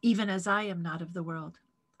world, even as I am not of the world.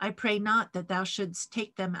 I pray not that thou shouldst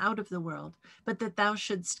take them out of the world, but that thou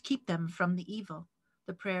shouldst keep them from the evil.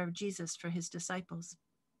 The prayer of Jesus for his disciples.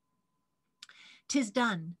 'Tis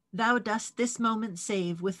done. Thou dost this moment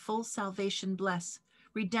save, with full salvation bless.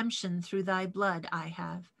 Redemption through thy blood I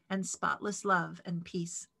have, and spotless love and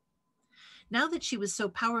peace. Now that she was so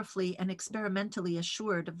powerfully and experimentally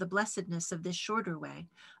assured of the blessedness of this shorter way,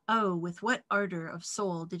 oh, with what ardor of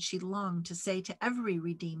soul did she long to say to every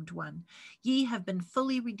redeemed one, ye have been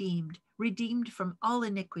fully redeemed, redeemed from all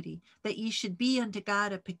iniquity, that ye should be unto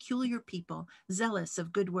God a peculiar people, zealous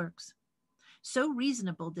of good works. So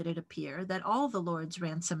reasonable did it appear that all the Lord's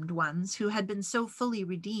ransomed ones, who had been so fully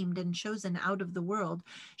redeemed and chosen out of the world,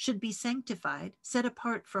 should be sanctified, set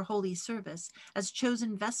apart for holy service, as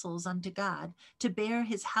chosen vessels unto God, to bear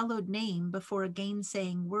his hallowed name before a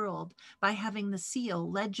gainsaying world, by having the seal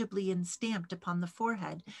legibly enstamped upon the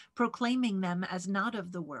forehead, proclaiming them as not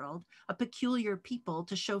of the world, a peculiar people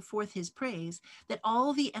to show forth his praise, that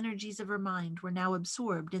all the energies of her mind were now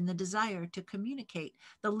absorbed in the desire to communicate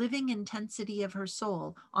the living intensity of her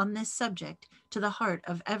soul on this subject to the heart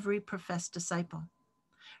of every professed disciple.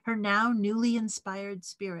 Her now newly inspired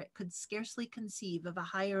spirit could scarcely conceive of a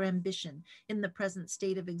higher ambition in the present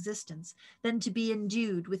state of existence than to be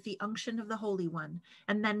endued with the unction of the Holy One,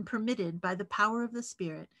 and then permitted by the power of the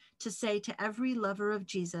Spirit to say to every lover of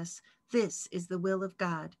Jesus, this is the will of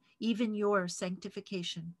God, even your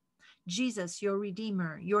sanctification. Jesus, your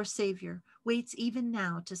Redeemer, your Savior, waits even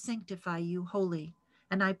now to sanctify you wholly.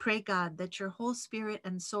 And I pray God that your whole spirit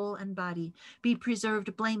and soul and body be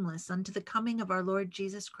preserved blameless unto the coming of our Lord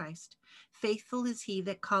Jesus Christ. Faithful is he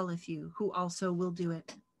that calleth you, who also will do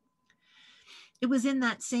it. It was in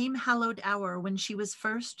that same hallowed hour when she was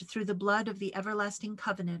first, through the blood of the everlasting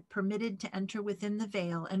covenant, permitted to enter within the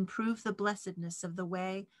veil and prove the blessedness of the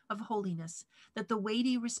way of holiness, that the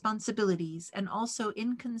weighty responsibilities and also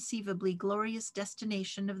inconceivably glorious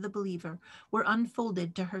destination of the believer were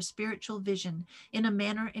unfolded to her spiritual vision in a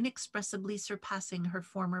manner inexpressibly surpassing her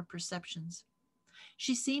former perceptions.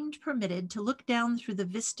 She seemed permitted to look down through the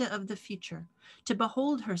vista of the future, to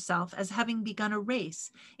behold herself as having begun a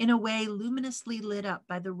race in a way luminously lit up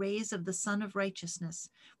by the rays of the Sun of Righteousness,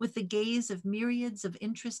 with the gaze of myriads of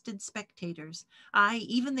interested spectators, aye,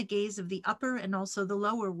 even the gaze of the upper and also the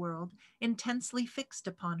lower world, intensely fixed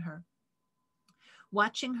upon her,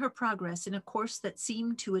 watching her progress in a course that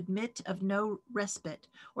seemed to admit of no respite,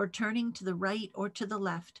 or turning to the right or to the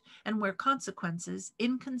left, and where consequences,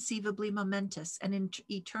 inconceivably momentous and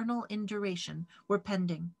eternal in duration, were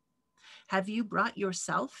pending. Have you brought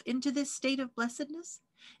yourself into this state of blessedness?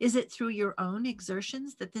 Is it through your own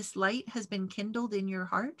exertions that this light has been kindled in your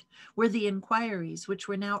heart? Were the inquiries which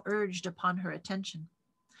were now urged upon her attention.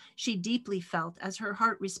 She deeply felt, as her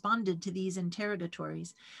heart responded to these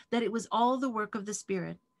interrogatories, that it was all the work of the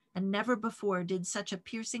Spirit, and never before did such a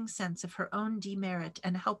piercing sense of her own demerit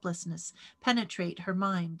and helplessness penetrate her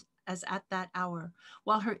mind as at that hour,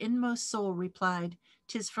 while her inmost soul replied,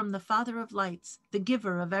 "'Tis from the Father of lights, the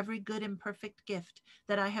giver of every good and perfect gift,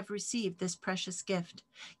 that I have received this precious gift.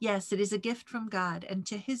 Yes, it is a gift from God, and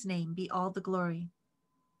to his name be all the glory."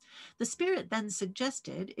 The Spirit then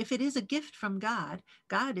suggested, if it is a gift from God,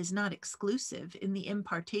 God is not exclusive in the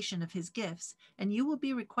impartation of his gifts, and you will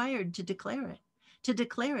be required to declare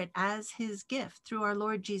it as his gift through our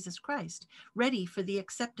Lord Jesus Christ, ready for the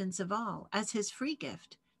acceptance of all, as his free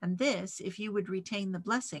gift. And this, if you would retain the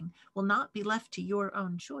blessing, will not be left to your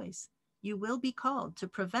own choice. You will be called to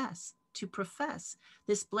profess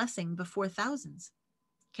this blessing before thousands.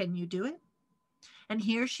 Can you do it? And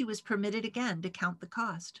here she was permitted again to count the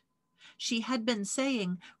cost. She had been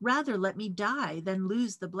saying, rather let me die than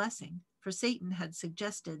lose the blessing, for Satan had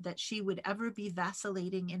suggested that she would ever be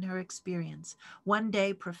vacillating in her experience, one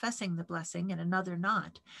day professing the blessing and another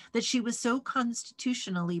not, that she was so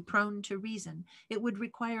constitutionally prone to reason, it would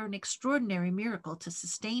require an extraordinary miracle to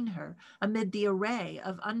sustain her amid the array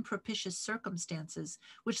of unpropitious circumstances,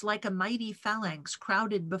 which like a mighty phalanx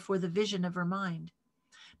crowded before the vision of her mind.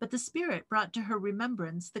 But the Spirit brought to her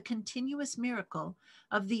remembrance the continuous miracle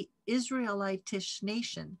of the Israelitish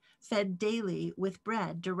nation fed daily with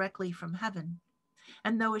bread directly from heaven.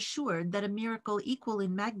 And though assured that a miracle equal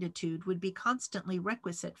in magnitude would be constantly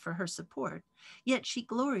requisite for her support, yet she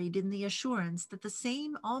gloried in the assurance that the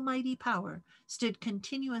same almighty power stood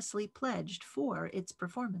continuously pledged for its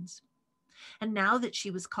performance. And now that she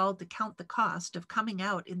was called to count the cost of coming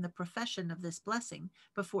out in the profession of this blessing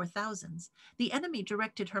before thousands, the enemy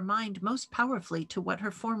directed her mind most powerfully to what her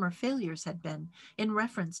former failures had been in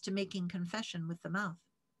reference to making confession with the mouth.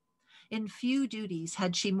 In few duties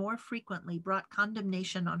had she more frequently brought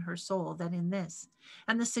condemnation on her soul than in this,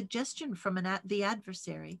 and the suggestion from the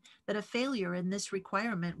adversary that a failure in this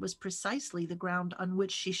requirement was precisely the ground on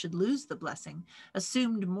which she should lose the blessing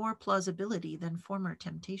assumed more plausibility than former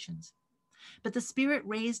temptations. But the Spirit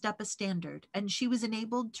raised up a standard, and she was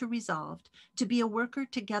enabled to resolve to be a worker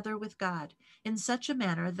together with God in such a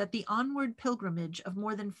manner that the onward pilgrimage of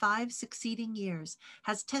more than 5 succeeding years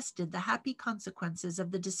has tested the happy consequences of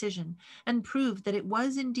the decision and proved that it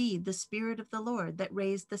was indeed the Spirit of the Lord that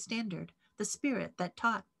raised the standard, the Spirit that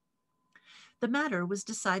taught. The matter was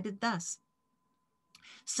decided thus.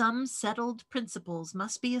 Some settled principles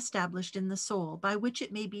must be established in the soul by which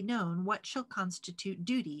it may be known what shall constitute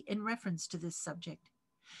duty in reference to this subject.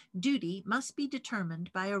 Duty must be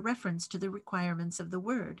determined by a reference to the requirements of the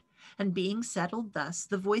word, and being settled thus,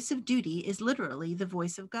 the voice of duty is literally the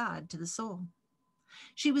voice of God to the soul.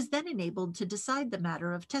 She was then enabled to decide the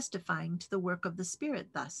matter of testifying to the work of the Spirit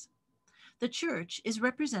thus. The church is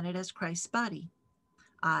represented as Christ's body.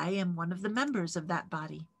 I am one of the members of that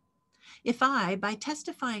body. If I, by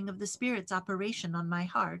testifying of the Spirit's operation on my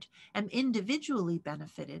heart, am individually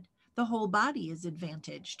benefited, the whole body is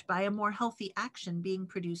advantaged by a more healthy action being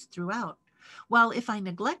produced throughout. While if I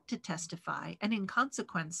neglect to testify and in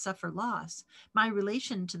consequence suffer loss, my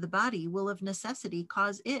relation to the body will of necessity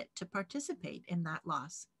cause it to participate in that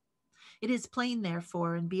loss. It is plain,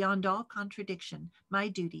 therefore, and beyond all contradiction, my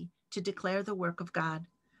duty to declare the work of God.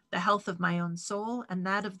 The health of my own soul and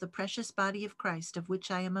that of the precious body of Christ, of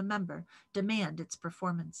which I am a member, demand its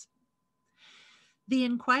performance. The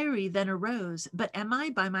inquiry then arose, but am I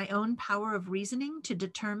by my own power of reasoning to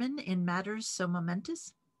determine in matters so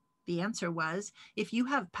momentous? The answer was, if you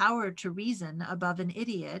have power to reason above an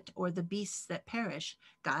idiot or the beasts that perish,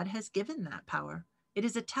 God has given that power. It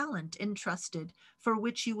is a talent entrusted for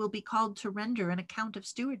which you will be called to render an account of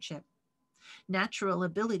stewardship. Natural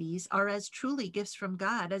abilities are as truly gifts from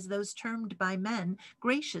God as those termed by men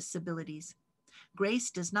gracious abilities. Grace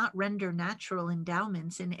does not render natural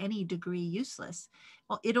endowments in any degree useless.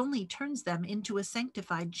 It only turns them into a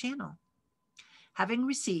sanctified channel. Having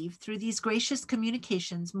received through these gracious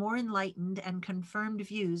communications more enlightened and confirmed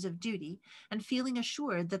views of duty, and feeling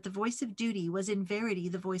assured that the voice of duty was in verity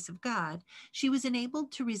the voice of God, she was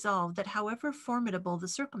enabled to resolve that however formidable the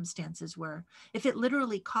circumstances were, if it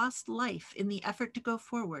literally cost life in the effort to go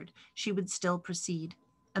forward, she would still proceed.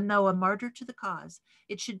 And though a martyr to the cause,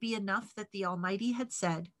 it should be enough that the Almighty had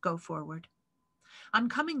said, "Go forward." On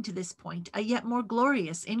coming to this point, a yet more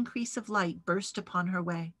glorious increase of light burst upon her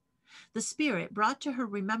way. The Spirit brought to her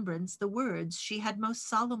remembrance the words she had most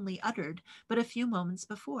solemnly uttered but a few moments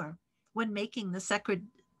before, when making the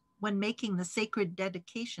sacred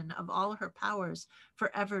dedication of all her powers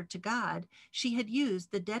forever to God. She had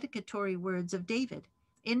used the dedicatory words of David,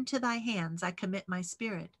 "Into thy hands I commit my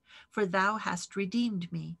spirit, for thou hast redeemed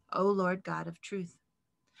me, O Lord God of truth."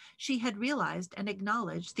 She had realized and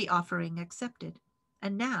acknowledged the offering accepted.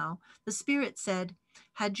 And now the Spirit said,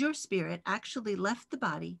 had your spirit actually left the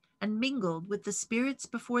body and mingled with the spirits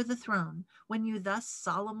before the throne when you thus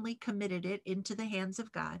solemnly committed it into the hands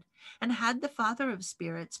of God, and had the Father of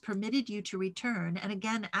spirits permitted you to return and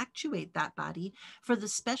again actuate that body for the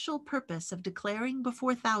special purpose of declaring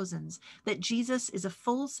before thousands that Jesus is a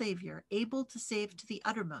full Savior, able to save to the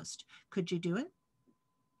uttermost, could you do it?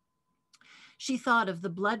 She thought of the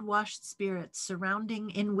blood-washed spirits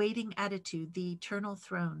surrounding in waiting attitude the eternal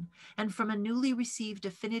throne, and from a newly received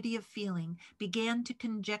affinity of feeling began to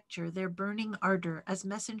conjecture their burning ardor as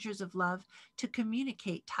messengers of love to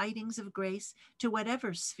communicate tidings of grace to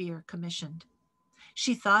whatever sphere commissioned.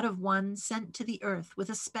 She thought of one sent to the earth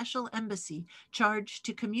with a special embassy charged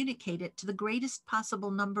to communicate it to the greatest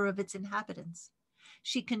possible number of its inhabitants.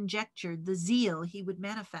 She conjectured the zeal he would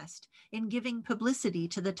manifest in giving publicity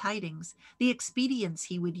to the tidings, the expedients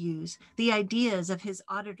he would use, the ideas of his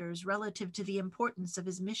auditors relative to the importance of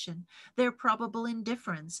his mission, their probable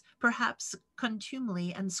indifference, perhaps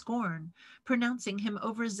contumely and scorn, pronouncing him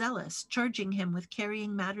overzealous, charging him with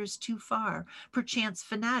carrying matters too far, perchance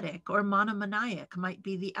fanatic or monomaniac might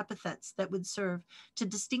be the epithets that would serve to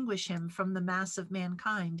distinguish him from the mass of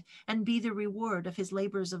mankind and be the reward of his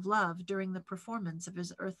labors of love during the performance of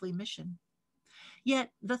his earthly mission.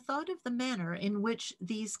 Yet the thought of the manner in which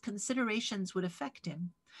these considerations would affect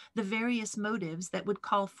him, the various motives that would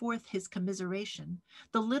call forth his commiseration,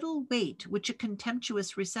 the little weight which a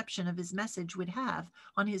contemptuous reception of his message would have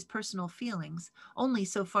on his personal feelings, only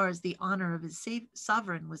so far as the honor of his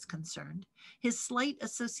sovereign was concerned, his slight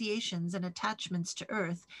associations and attachments to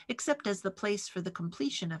earth, except as the place for the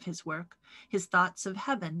completion of his work, his thoughts of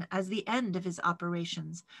heaven as the end of his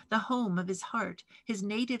operations, the home of his heart, his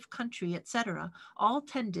native country, etc., all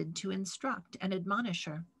tended to instruct and admonish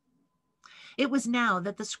her. It was now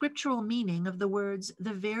that the scriptural meaning of the words,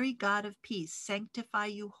 "The very God of peace sanctify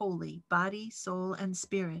you wholly, body, soul, and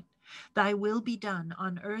spirit. Thy will be done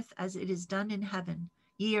on earth as it is done in heaven.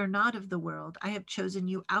 Ye are not of the world, I have chosen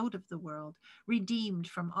you out of the world, redeemed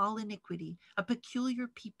from all iniquity, a peculiar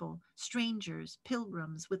people, strangers,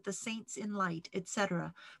 pilgrims, with the saints in light,"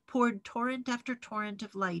 etc., poured torrent after torrent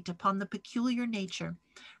of light upon the peculiar nature,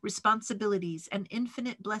 responsibilities, and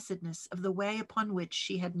infinite blessedness of the way upon which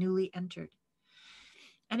she had newly entered.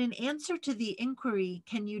 And in answer to the inquiry,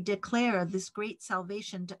 "Can you declare this great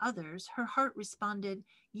salvation to others?" her heart responded,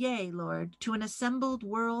 "Yea, Lord, to an assembled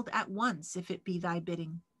world at once, if it be thy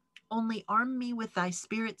bidding. Only arm me with thy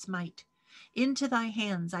spirit's might. Into thy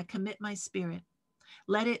hands I commit my spirit.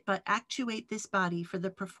 Let it but actuate this body for the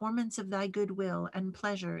performance of thy good will and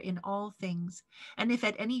pleasure in all things. And if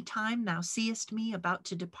at any time thou seest me about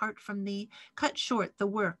to depart from thee, cut short the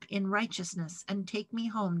work in righteousness and take me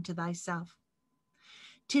home to thyself.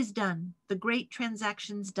 'Tis done, the great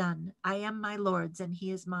transaction's done. I am my Lord's and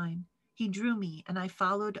he is mine. He drew me and I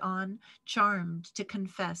followed on, charmed to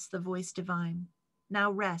confess the voice divine. Now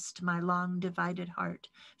rest, my long divided heart,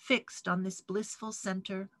 fixed on this blissful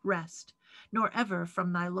center, rest, nor ever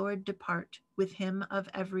from thy Lord depart, with him of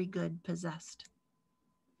every good possessed.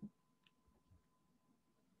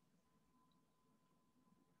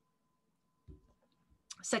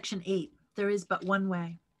 Section 8, there is but one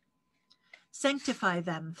way. Sanctify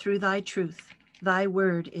them through thy truth. Thy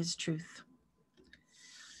word is truth.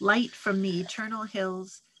 Light from the eternal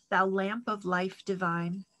hills, thou lamp of life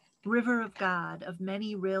divine, river of God, of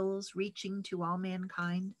many rills reaching to all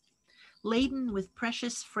mankind, laden with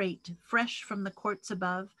precious freight, fresh from the courts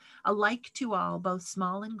above, alike to all, both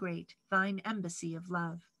small and great, thine embassy of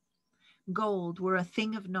love. Gold were a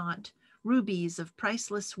thing of naught, rubies of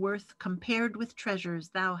priceless worth, compared with treasures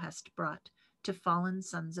thou hast brought to fallen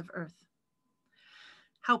sons of earth.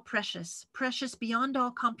 How precious, precious beyond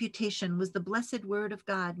all computation was the blessed word of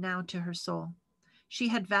God now to her soul. She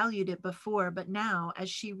had valued it before, but now, as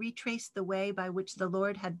she retraced the way by which the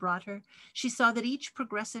Lord had brought her, she saw that each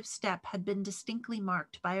progressive step had been distinctly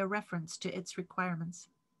marked by a reference to its requirements.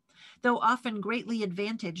 Though often greatly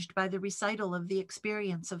advantaged by the recital of the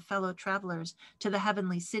experience of fellow travelers to the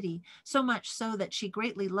heavenly city, so much so that she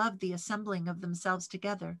greatly loved the assembling of themselves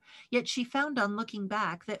together, yet she found on looking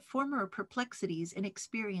back that former perplexities in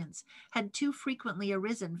experience had too frequently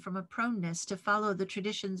arisen from a proneness to follow the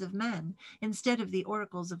traditions of men instead of the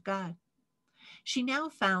oracles of God. She now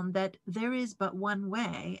found that there is but one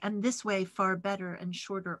way, and this way far better and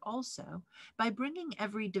shorter also, by bringing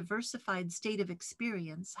every diversified state of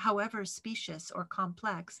experience, however specious or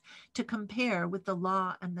complex, to compare with the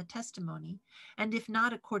law and the testimony, and if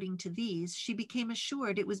not according to these, she became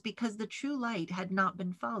assured it was because the true light had not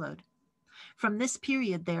been followed. From this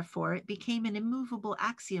period, therefore, it became an immovable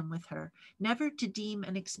axiom with her, never to deem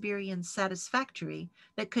an experience satisfactory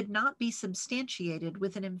that could not be substantiated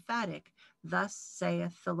with an emphatic, "Thus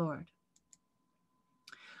saith the Lord."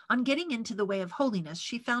 On getting into the way of holiness,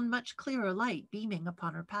 she found much clearer light beaming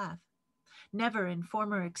upon her path. Never in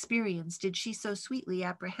former experience did she so sweetly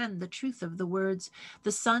apprehend the truth of the words,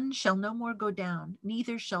 "The sun shall no more go down,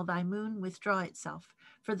 neither shall thy moon withdraw itself,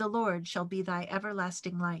 for the Lord shall be thy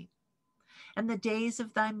everlasting light, and the days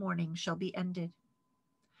of thy mourning shall be ended."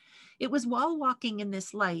 It was while walking in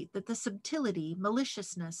this light that the subtlety,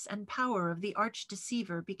 maliciousness, and power of the arch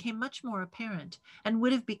deceiver became much more apparent, and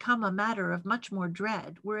would have become a matter of much more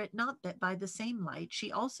dread, were it not that by the same light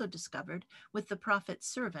she also discovered, with the prophet's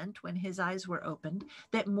servant, when his eyes were opened,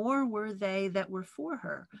 that more were they that were for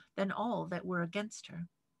her than all that were against her.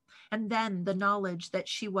 And then the knowledge that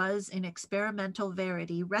she was in experimental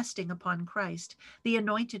verity resting upon Christ, the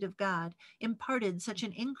anointed of God, imparted such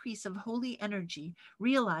an increase of holy energy,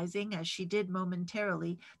 realizing, as she did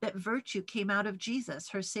momentarily, that virtue came out of Jesus,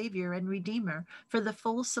 her Savior and Redeemer, for the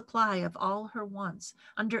full supply of all her wants,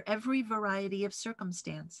 under every variety of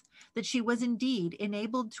circumstance, that she was indeed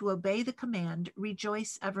enabled to obey the command,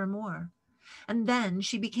 "Rejoice evermore." And then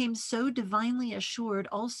she became so divinely assured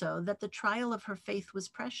also that the trial of her faith was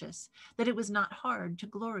precious, that it was not hard to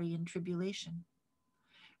glory in tribulation.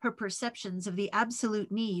 Her perceptions of the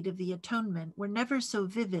absolute need of the atonement were never so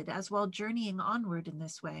vivid as while journeying onward in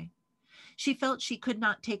this way. She felt she could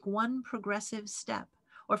not take one progressive step,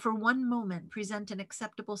 or for one moment present an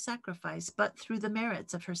acceptable sacrifice, but through the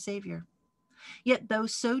merits of her Savior. Yet though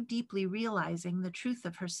so deeply realizing the truth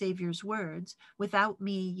of her Savior's words, "Without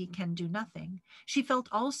me ye can do nothing," she felt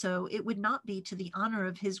also it would not be to the honor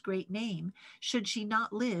of his great name should she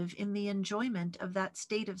not live in the enjoyment of that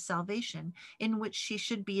state of salvation in which she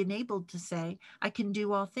should be enabled to say, "I can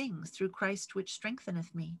do all things through Christ which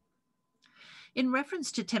strengtheneth me." In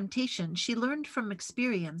reference to temptation, she learned from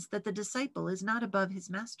experience that the disciple is not above his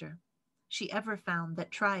master. She ever found that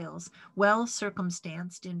trials, well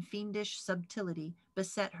circumstanced in fiendish subtlety,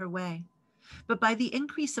 beset her way. But by the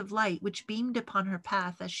increase of light which beamed upon her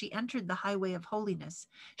path as she entered the highway of holiness,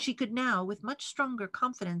 she could now with much stronger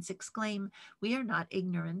confidence exclaim, "We are not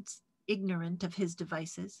ignorant of his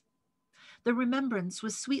devices." The remembrance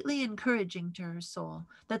was sweetly encouraging to her soul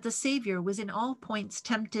that the Savior was in all points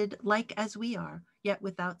tempted like as we are, yet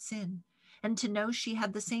without sin, and to know she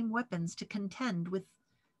had the same weapons to contend with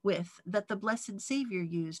that the blessed Savior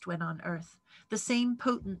used when on earth. The same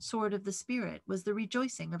potent sword of the Spirit was the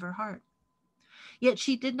rejoicing of her heart. Yet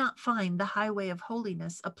she did not find the highway of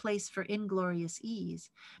holiness a place for inglorious ease,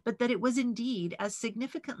 but that it was indeed, as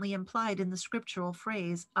significantly implied in the scriptural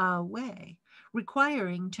phrase, a way,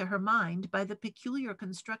 requiring to her mind, by the peculiar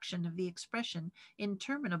construction of the expression,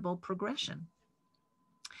 interminable progression.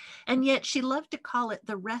 And yet she loved to call it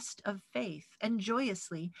the rest of faith, and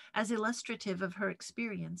joyously, as illustrative of her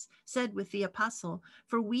experience, said with the apostle,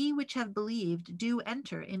 "For we which have believed do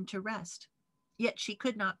enter into rest." Yet she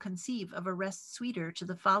could not conceive of a rest sweeter to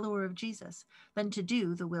the follower of Jesus than to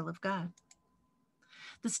do the will of God.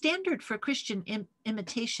 The standard for Christian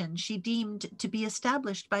imitation she deemed to be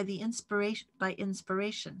established by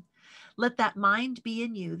inspiration. "Let that mind be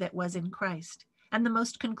in you that was in Christ." And the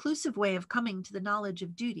most conclusive way of coming to the knowledge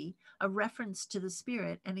of duty, a reference to the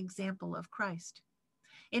Spirit and example of Christ.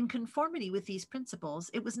 In conformity with these principles,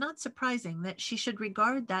 it was not surprising that she should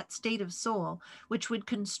regard that state of soul which would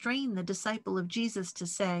constrain the disciple of Jesus to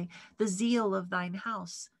say, "The zeal of thine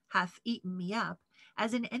house hath eaten me up,"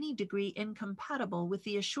 as in any degree incompatible with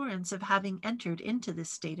the assurance of having entered into this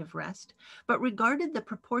state of rest, but regarded the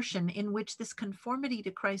proportion in which this conformity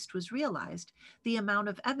to Christ was realized, the amount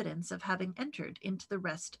of evidence of having entered into the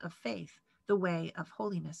rest of faith, the way of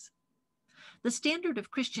holiness. The standard of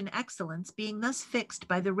Christian excellence being thus fixed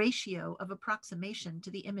by the ratio of approximation to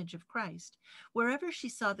the image of Christ, wherever she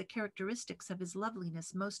saw the characteristics of his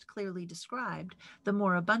loveliness most clearly described, the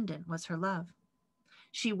more abundant was her love.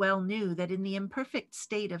 She well knew that in the imperfect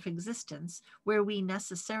state of existence, where we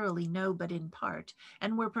necessarily know but in part,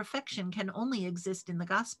 and where perfection can only exist in the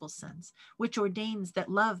gospel sense, which ordains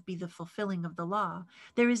that love be the fulfilling of the law,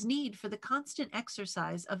 there is need for the constant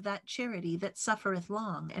exercise of that charity that suffereth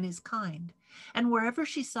long and is kind. And wherever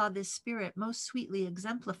she saw this spirit most sweetly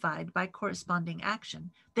exemplified by corresponding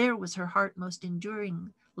action, there was her heart most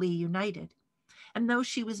enduringly united. And though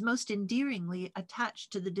she was most endearingly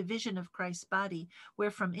attached to the division of Christ's body,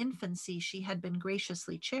 where from infancy she had been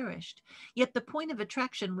graciously cherished, yet the point of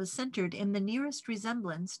attraction was centered in the nearest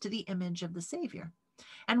resemblance to the image of the Savior.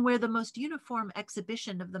 And where the most uniform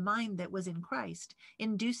exhibition of the mind that was in Christ,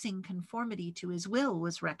 inducing conformity to his will,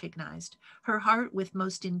 was recognized, her heart with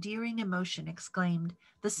most endearing emotion exclaimed,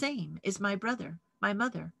 "The same is my brother, my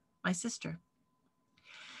mother, my sister."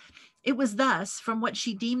 It was thus, from what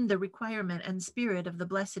she deemed the requirement and spirit of the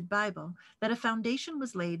blessed Bible, that a foundation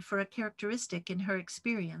was laid for a characteristic in her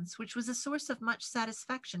experience, which was a source of much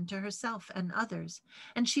satisfaction to herself and others,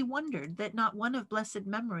 and she wondered that not one of blessed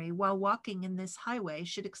memory, while walking in this highway,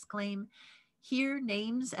 should exclaim, "Here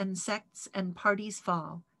names and sects and parties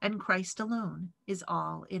fall, and Christ alone is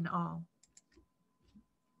all in all."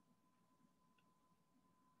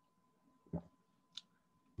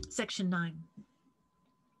 Section 9.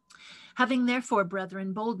 Having therefore,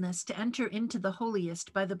 brethren, boldness to enter into the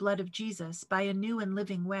holiest by the blood of Jesus, by a new and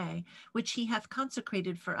living way, which he hath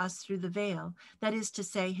consecrated for us through the veil, that is to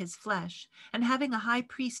say, his flesh, and having a high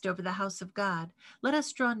priest over the house of God, let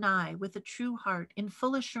us draw nigh with a true heart, in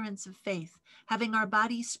full assurance of faith, having our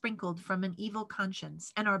bodies sprinkled from an evil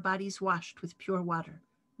conscience, and our bodies washed with pure water.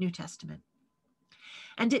 New Testament.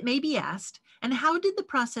 And it may be asked, and how did the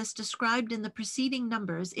process described in the preceding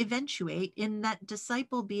numbers eventuate in that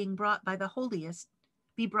disciple being brought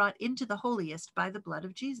into the holiest by the blood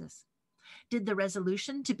of Jesus? Did the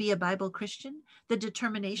resolution to be a Bible Christian, the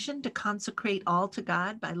determination to consecrate all to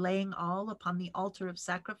God by laying all upon the altar of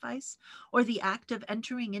sacrifice, or the act of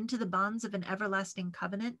entering into the bonds of an everlasting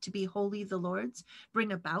covenant to be wholly the Lord's,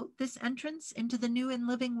 bring about this entrance into the new and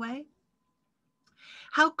living way?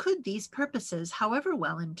 How could these purposes, however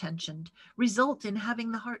well intentioned, result in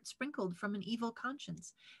having the heart sprinkled from an evil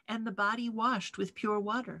conscience and the body washed with pure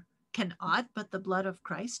water? Can aught but the blood of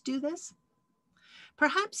Christ do this?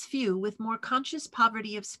 Perhaps few with more conscious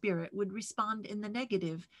poverty of spirit would respond in the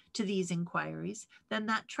negative to these inquiries than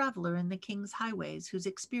that traveler in the King's highways whose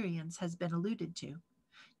experience has been alluded to.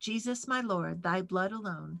 Jesus, my Lord, thy blood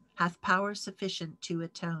alone hath power sufficient to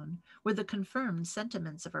atone, were the confirmed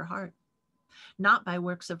sentiments of her heart. Not by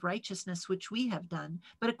works of righteousness which we have done,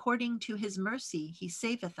 but according to his mercy he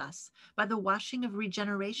saveth us, by the washing of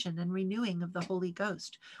regeneration and renewing of the Holy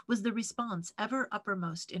Ghost, was the response ever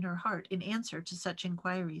uppermost in her heart in answer to such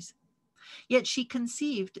inquiries. Yet she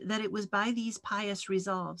conceived that it was by these pious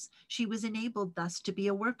resolves she was enabled thus to be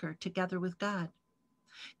a worker together with God.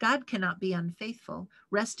 God cannot be unfaithful,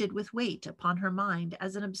 rested with weight upon her mind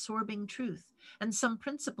as an absorbing truth, and some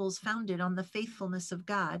principles founded on the faithfulness of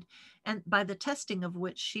God, and by the testing of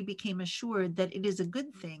which she became assured that it is a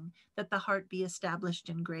good thing that the heart be established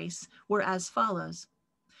in grace, were as follows.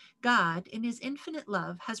 God, in his infinite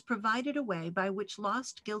love, has provided a way by which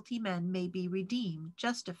lost, guilty men may be redeemed,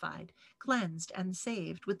 justified, cleansed, and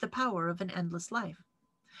saved with the power of an endless life.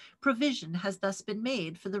 Provision has thus been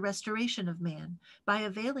made for the restoration of man, by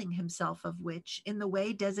availing himself of which, in the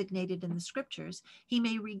way designated in the Scriptures, he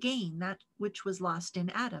may regain that which was lost in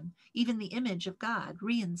Adam, even the image of God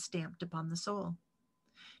reinstamped upon the soul.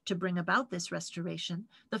 To bring about this restoration,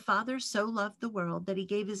 the Father so loved the world that he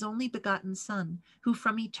gave his only begotten Son, who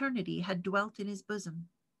from eternity had dwelt in his bosom.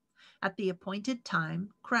 At the appointed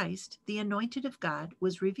time, Christ, the anointed of God,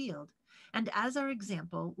 was revealed, and as our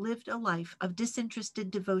example lived a life of disinterested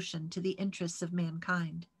devotion to the interests of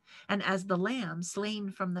mankind, and as the Lamb slain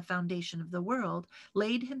from the foundation of the world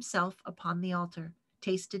laid himself upon the altar,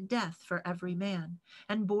 tasted death for every man,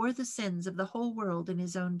 and bore the sins of the whole world in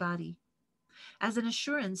his own body. As an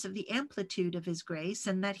assurance of the amplitude of his grace,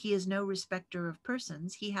 and that he is no respecter of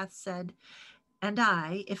persons, he hath said, "And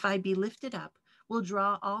I, if I be lifted up, will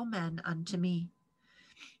draw all men unto me."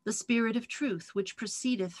 The Spirit of truth, which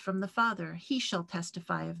proceedeth from the Father, he shall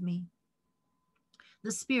testify of me.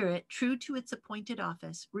 The Spirit, true to its appointed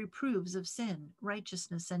office, reproves of sin,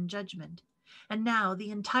 righteousness, and judgment. And now the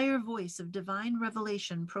entire voice of divine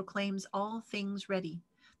revelation proclaims all things ready.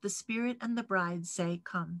 The Spirit and the bride say,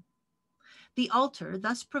 "Come." The altar,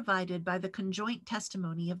 thus provided by the conjoint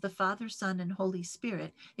testimony of the Father, Son, and Holy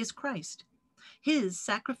Spirit, is Christ. His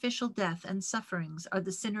sacrificial death and sufferings are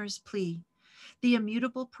the sinner's plea, the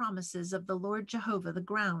immutable promises of the Lord Jehovah, the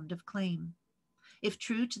ground of claim. If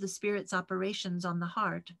true to the Spirit's operations on the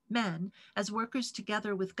heart, men, as workers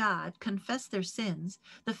together with God, confess their sins,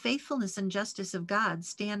 the faithfulness and justice of God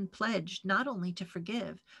stand pledged not only to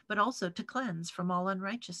forgive, but also to cleanse from all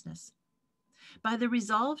unrighteousness. By the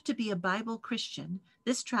resolve to be a Bible Christian,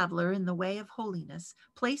 this traveler in the way of holiness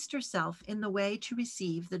placed herself in the way to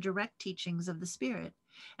receive the direct teachings of the Spirit,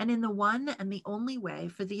 and in the one and the only way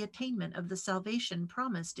for the attainment of the salvation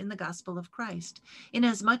promised in the gospel of Christ,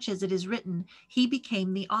 inasmuch as it is written, "He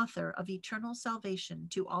became the author of eternal salvation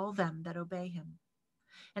to all them that obey him."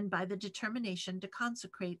 And by the determination to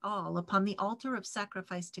consecrate all upon the altar of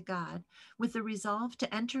sacrifice to God, with the resolve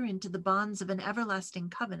to enter into the bonds of an everlasting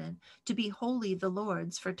covenant, to be wholly the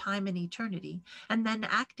Lord's for time and eternity, and then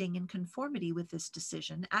acting in conformity with this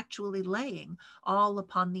decision, actually laying all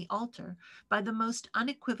upon the altar, by the most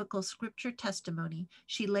unequivocal scripture testimony,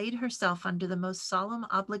 she laid herself under the most solemn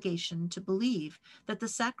obligation to believe that the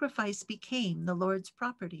sacrifice became the Lord's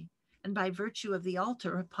property, and by virtue of the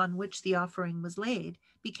altar upon which the offering was laid,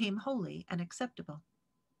 became holy and acceptable.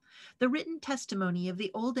 The written testimony of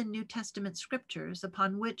the Old and New Testament scriptures,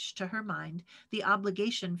 upon which, to her mind, the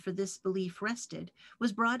obligation for this belief rested,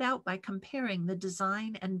 was brought out by comparing the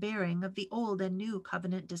design and bearing of the Old and New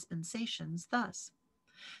covenant dispensations thus.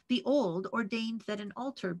 The Old ordained that an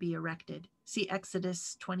altar be erected, see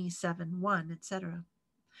Exodus 27:1, etc.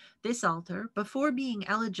 This altar, before being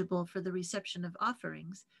eligible for the reception of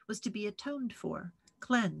offerings, was to be atoned for,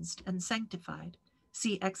 cleansed, and sanctified.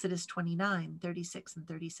 See Exodus 29:36 and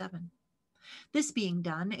 37. This being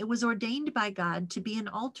done, it was ordained by God to be an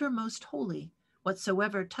altar most holy.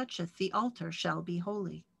 Whatsoever toucheth the altar shall be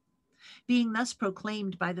holy. Being thus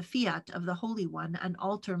proclaimed by the fiat of the Holy One an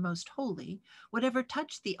altar most holy, whatever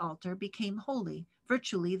touched the altar became holy,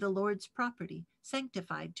 virtually the Lord's property,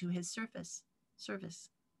 sanctified to his service.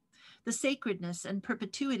 The sacredness and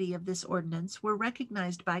perpetuity of this ordinance were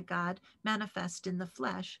recognized by God manifest in the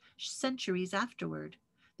flesh centuries afterward.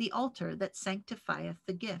 The altar that sanctifieth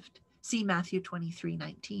the gift. See Matthew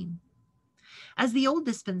 23:19. As the old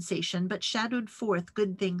dispensation but shadowed forth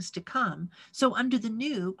good things to come, so under the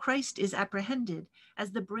new Christ is apprehended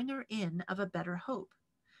as the bringer in of a better hope.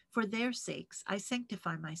 For their sakes I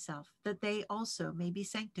sanctify myself, that they also may be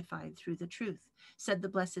sanctified through the truth, said the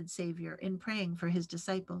blessed Savior in praying for his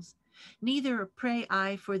disciples. Neither pray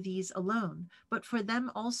I for these alone, but for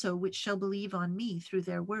them also which shall believe on me through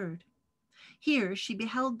their word. Here she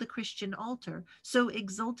beheld the Christian altar, so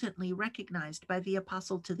exultantly recognized by the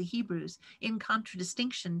apostle to the Hebrews, in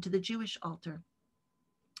contradistinction to the Jewish altar.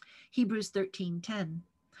 Hebrews 13:10.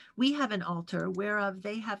 We have an altar whereof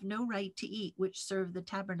they have no right to eat which serve the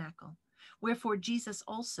tabernacle. Wherefore Jesus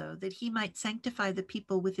also, that he might sanctify the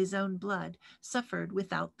people with his own blood, suffered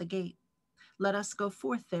without the gate. Let us go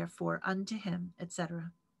forth therefore unto him,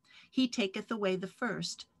 etc. He taketh away the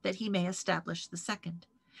first, that he may establish the second.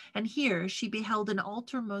 And here she beheld an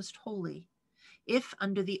altar most holy. If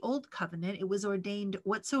under the old covenant it was ordained,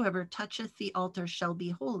 whatsoever toucheth the altar shall be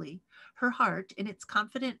holy, her heart in its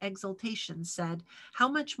confident exultation said, how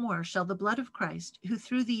much more shall the blood of Christ, who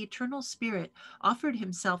through the eternal Spirit offered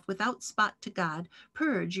himself without spot to God,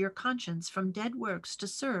 purge your conscience from dead works to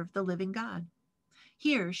serve the living God.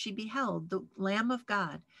 Here she beheld the Lamb of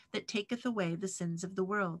God that taketh away the sins of the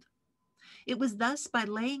world. It was thus by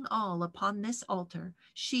laying all upon this altar,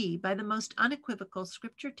 she, by the most unequivocal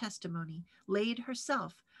scripture testimony, laid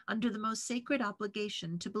herself under the most sacred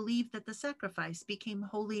obligation to believe that the sacrifice became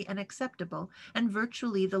holy and acceptable and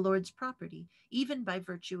virtually the Lord's property, even by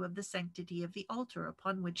virtue of the sanctity of the altar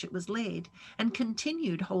upon which it was laid, and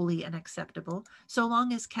continued holy and acceptable so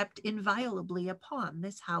long as kept inviolably upon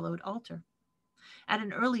this hallowed altar. At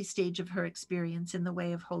an early stage of her experience in the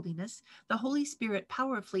way of holiness, the Holy Spirit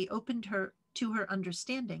powerfully opened her to her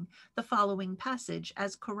understanding the following passage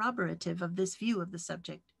as corroborative of this view of the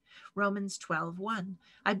subject. Romans 12:1.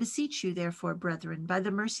 I beseech you, therefore, brethren, by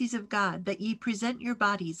the mercies of God, that ye present your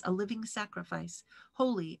bodies a living sacrifice,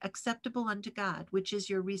 holy, acceptable unto God, which is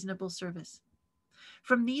your reasonable service.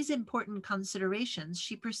 From these important considerations,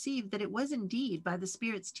 she perceived that it was indeed by the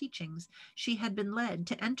Spirit's teachings she had been led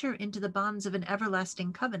to enter into the bonds of an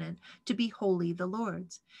everlasting covenant to be wholly the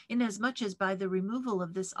Lord's, inasmuch as by the removal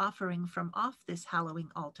of this offering from off this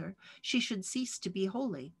hallowing altar, she should cease to be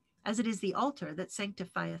holy, as it is the altar that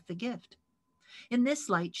sanctifieth the gift. In this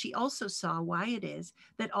light, she also saw why it is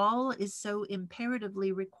that all is so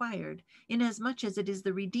imperatively required, inasmuch as it is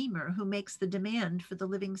the Redeemer who makes the demand for the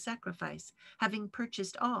living sacrifice, having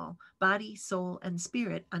purchased all, body, soul, and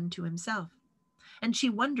spirit, unto himself. And she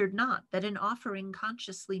wondered not that an offering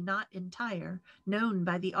consciously not entire, known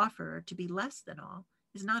by the offerer to be less than all,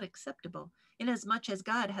 is not acceptable, inasmuch as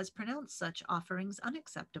God has pronounced such offerings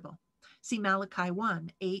unacceptable. See Malachi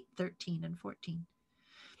 1:8, 13, and 14.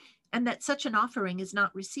 And that such an offering is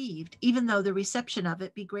not received, even though the reception of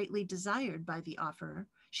it be greatly desired by the offerer,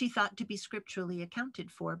 she thought to be scripturally accounted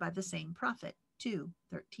for by the same prophet,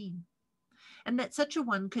 2:13. And that such a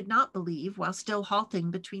one could not believe while still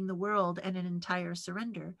halting between the world and an entire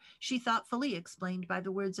surrender, she thought fully explained by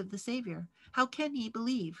the words of the Savior. How can ye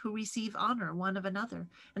believe who receive honor one of another,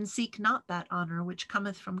 and seek not that honor which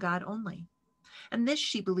cometh from God only? And this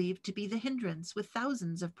she believed to be the hindrance with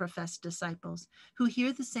thousands of professed disciples who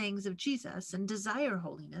hear the sayings of Jesus and desire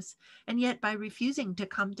holiness, and yet by refusing to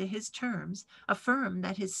come to his terms, affirm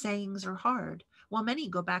that his sayings are hard, while many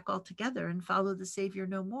go back altogether and follow the Savior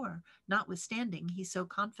no more, notwithstanding he so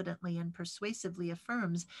confidently and persuasively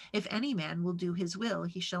affirms, if any man will do his will,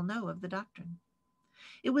 he shall know of the doctrine.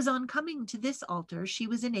 It was on coming to this altar she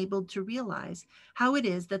was enabled to realize how it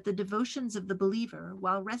is that the devotions of the believer,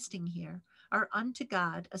 while resting here, are unto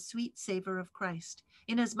God a sweet savor of Christ,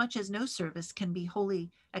 inasmuch as no service can be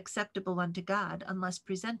wholly acceptable unto God unless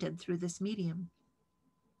presented through this medium.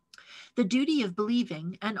 The duty of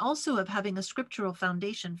believing, and also of having a scriptural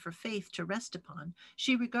foundation for faith to rest upon,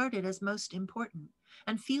 she regarded as most important,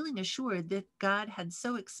 and feeling assured that God had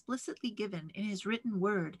so explicitly given in his written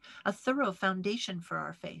word a thorough foundation for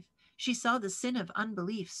our faith, she saw the sin of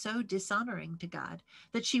unbelief so dishonoring to God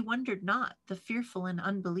that she wondered not the fearful and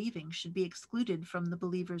unbelieving should be excluded from the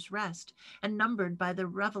believer's rest and numbered by the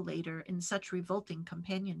revelator in such revolting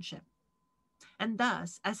companionship. And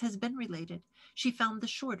thus, as has been related, she found the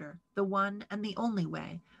shorter, the one and the only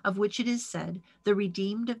way, of which it is said, the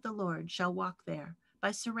redeemed of the Lord shall walk there, by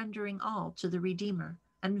surrendering all to the Redeemer,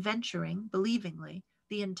 and venturing, believingly,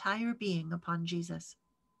 the entire being upon Jesus.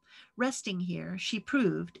 Resting here, she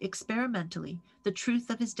proved, experimentally, the truth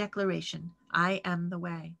of his declaration, I am the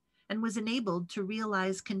way, and was enabled to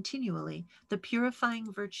realize continually the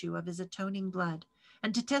purifying virtue of his atoning blood,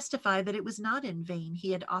 and to testify that it was not in vain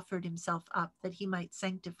he had offered himself up that he might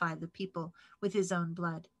sanctify the people with his own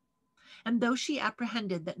blood. And though she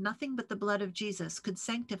apprehended that nothing but the blood of Jesus could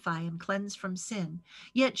sanctify and cleanse from sin,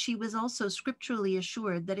 yet she was also scripturally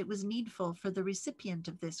assured that it was needful for the recipient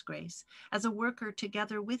of this grace, as a worker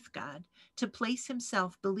together with God, to place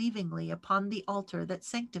himself believingly upon the altar that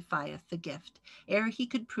sanctifieth the gift, ere he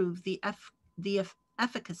could prove the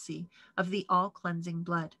efficacy of the all-cleansing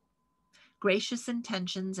blood. Gracious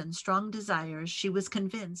intentions and strong desires, she was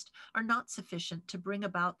convinced, are not sufficient to bring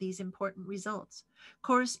about these important results.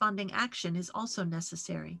 Corresponding action is also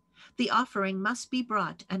necessary. The offering must be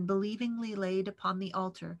brought and believingly laid upon the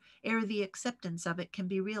altar ere the acceptance of it can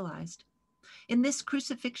be realized. In this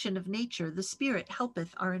crucifixion of nature, the Spirit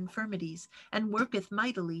helpeth our infirmities and worketh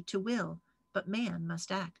mightily to will, but man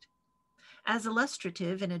must act. As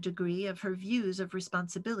illustrative in a degree of her views of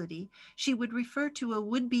responsibility, she would refer to a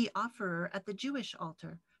would-be offerer at the Jewish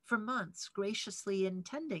altar, for months graciously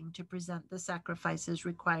intending to present the sacrifices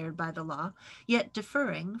required by the law, yet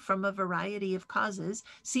deferring, from a variety of causes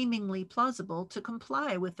seemingly plausible, to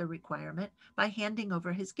comply with the requirement by handing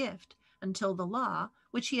over his gift, until the law,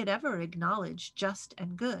 which he had ever acknowledged just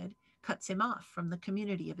and good, cuts him off from the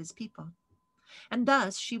community of his people. And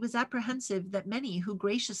thus she was apprehensive that many who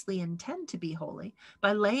graciously intend to be holy,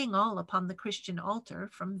 by laying all upon the Christian altar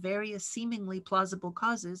from various seemingly plausible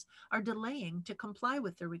causes, are delaying to comply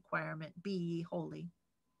with the requirement, be ye holy,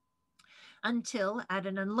 until at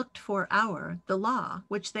an unlooked-for hour, the law,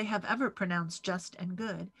 which they have ever pronounced just and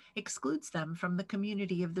good, excludes them from the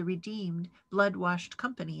community of the redeemed, blood-washed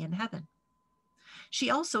company in heaven. She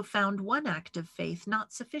also found one act of faith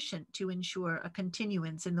not sufficient to ensure a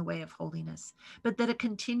continuance in the way of holiness, but that a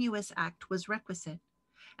continuous act was requisite.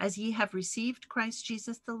 As ye have received Christ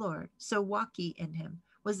Jesus the Lord, so walk ye in him,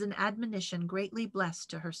 was an admonition greatly blessed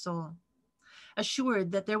to her soul.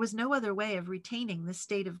 Assured that there was no other way of retaining this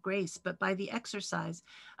state of grace but by the exercise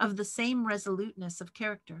of the same resoluteness of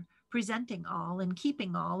character, presenting all and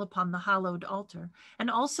keeping all upon the hallowed altar, and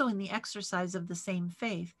also in the exercise of the same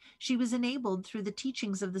faith, she was enabled through the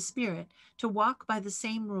teachings of the Spirit to walk by the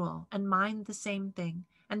same rule and mind the same thing,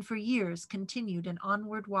 and for years continued an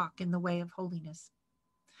onward walk in the way of holiness.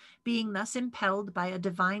 Being thus impelled by a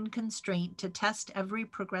divine constraint to test every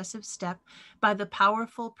progressive step by the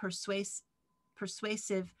powerful persuasive,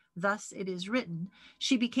 thus it is written,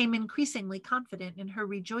 she became increasingly confident in her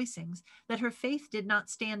rejoicings that her faith did not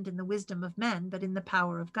stand in the wisdom of men, but in the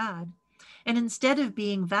power of God. And instead of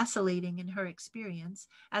being vacillating in her experience,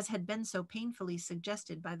 as had been so painfully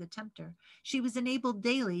suggested by the tempter, she was enabled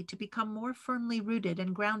daily to become more firmly rooted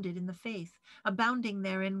and grounded in the faith, abounding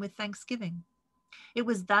therein with thanksgiving. It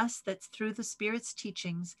was thus that through the Spirit's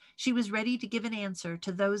teachings, she was ready to give an answer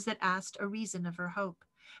to those that asked a reason of her hope.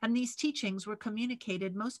 And these teachings were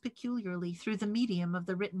communicated most peculiarly through the medium of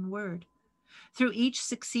the written word. Through each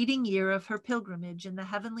succeeding year of her pilgrimage in the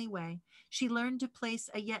heavenly way, she learned to place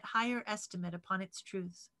a yet higher estimate upon its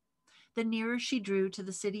truths. The nearer she drew to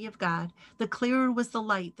the city of God, the clearer was the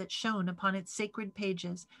light that shone upon its sacred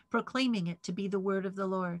pages, proclaiming it to be the word of the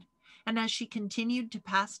Lord. And as she continued to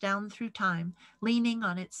pass down through time, leaning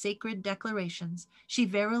on its sacred declarations, she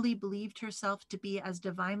verily believed herself to be as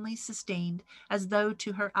divinely sustained as though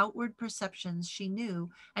to her outward perceptions she knew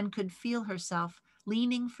and could feel herself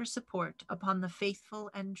leaning for support upon the faithful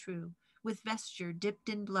and true, with vesture dipped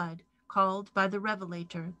in blood, called by the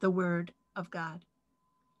Revelator the Word of God.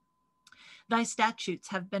 Thy statutes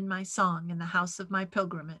have been my song in the house of my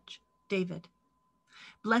pilgrimage. David.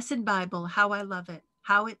 Blessed Bible, how I love it,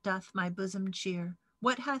 how it doth my bosom cheer.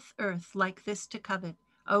 What hath earth like this to covet?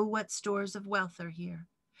 Oh, what stores of wealth are here.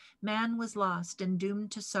 Man was lost and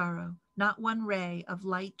doomed to sorrow. Not one ray of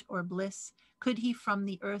light or bliss could he from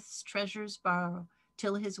the earth's treasures borrow,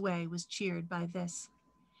 till his way was cheered by this.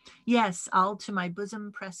 Yes, I'll to my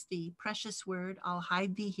bosom press thee, precious word, I'll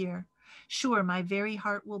hide thee here. Sure, my very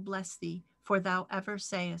heart will bless thee, for thou ever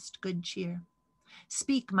sayest good cheer.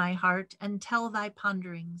 Speak, my heart, and tell thy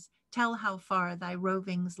ponderings, tell how far thy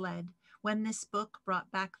rovings led, when this book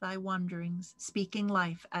brought back thy wanderings, speaking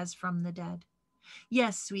life as from the dead.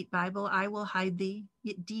 Yes, sweet Bible, I will hide thee,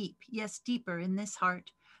 deep, yes, deeper in this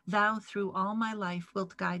heart. Thou through all my life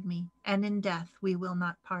wilt guide me, and in death we will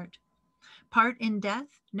not part. Part in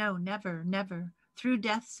death? No, never, never. Through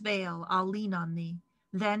death's veil I'll lean on thee.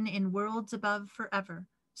 Then in worlds above forever,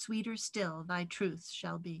 sweeter still thy truths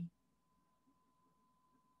shall be.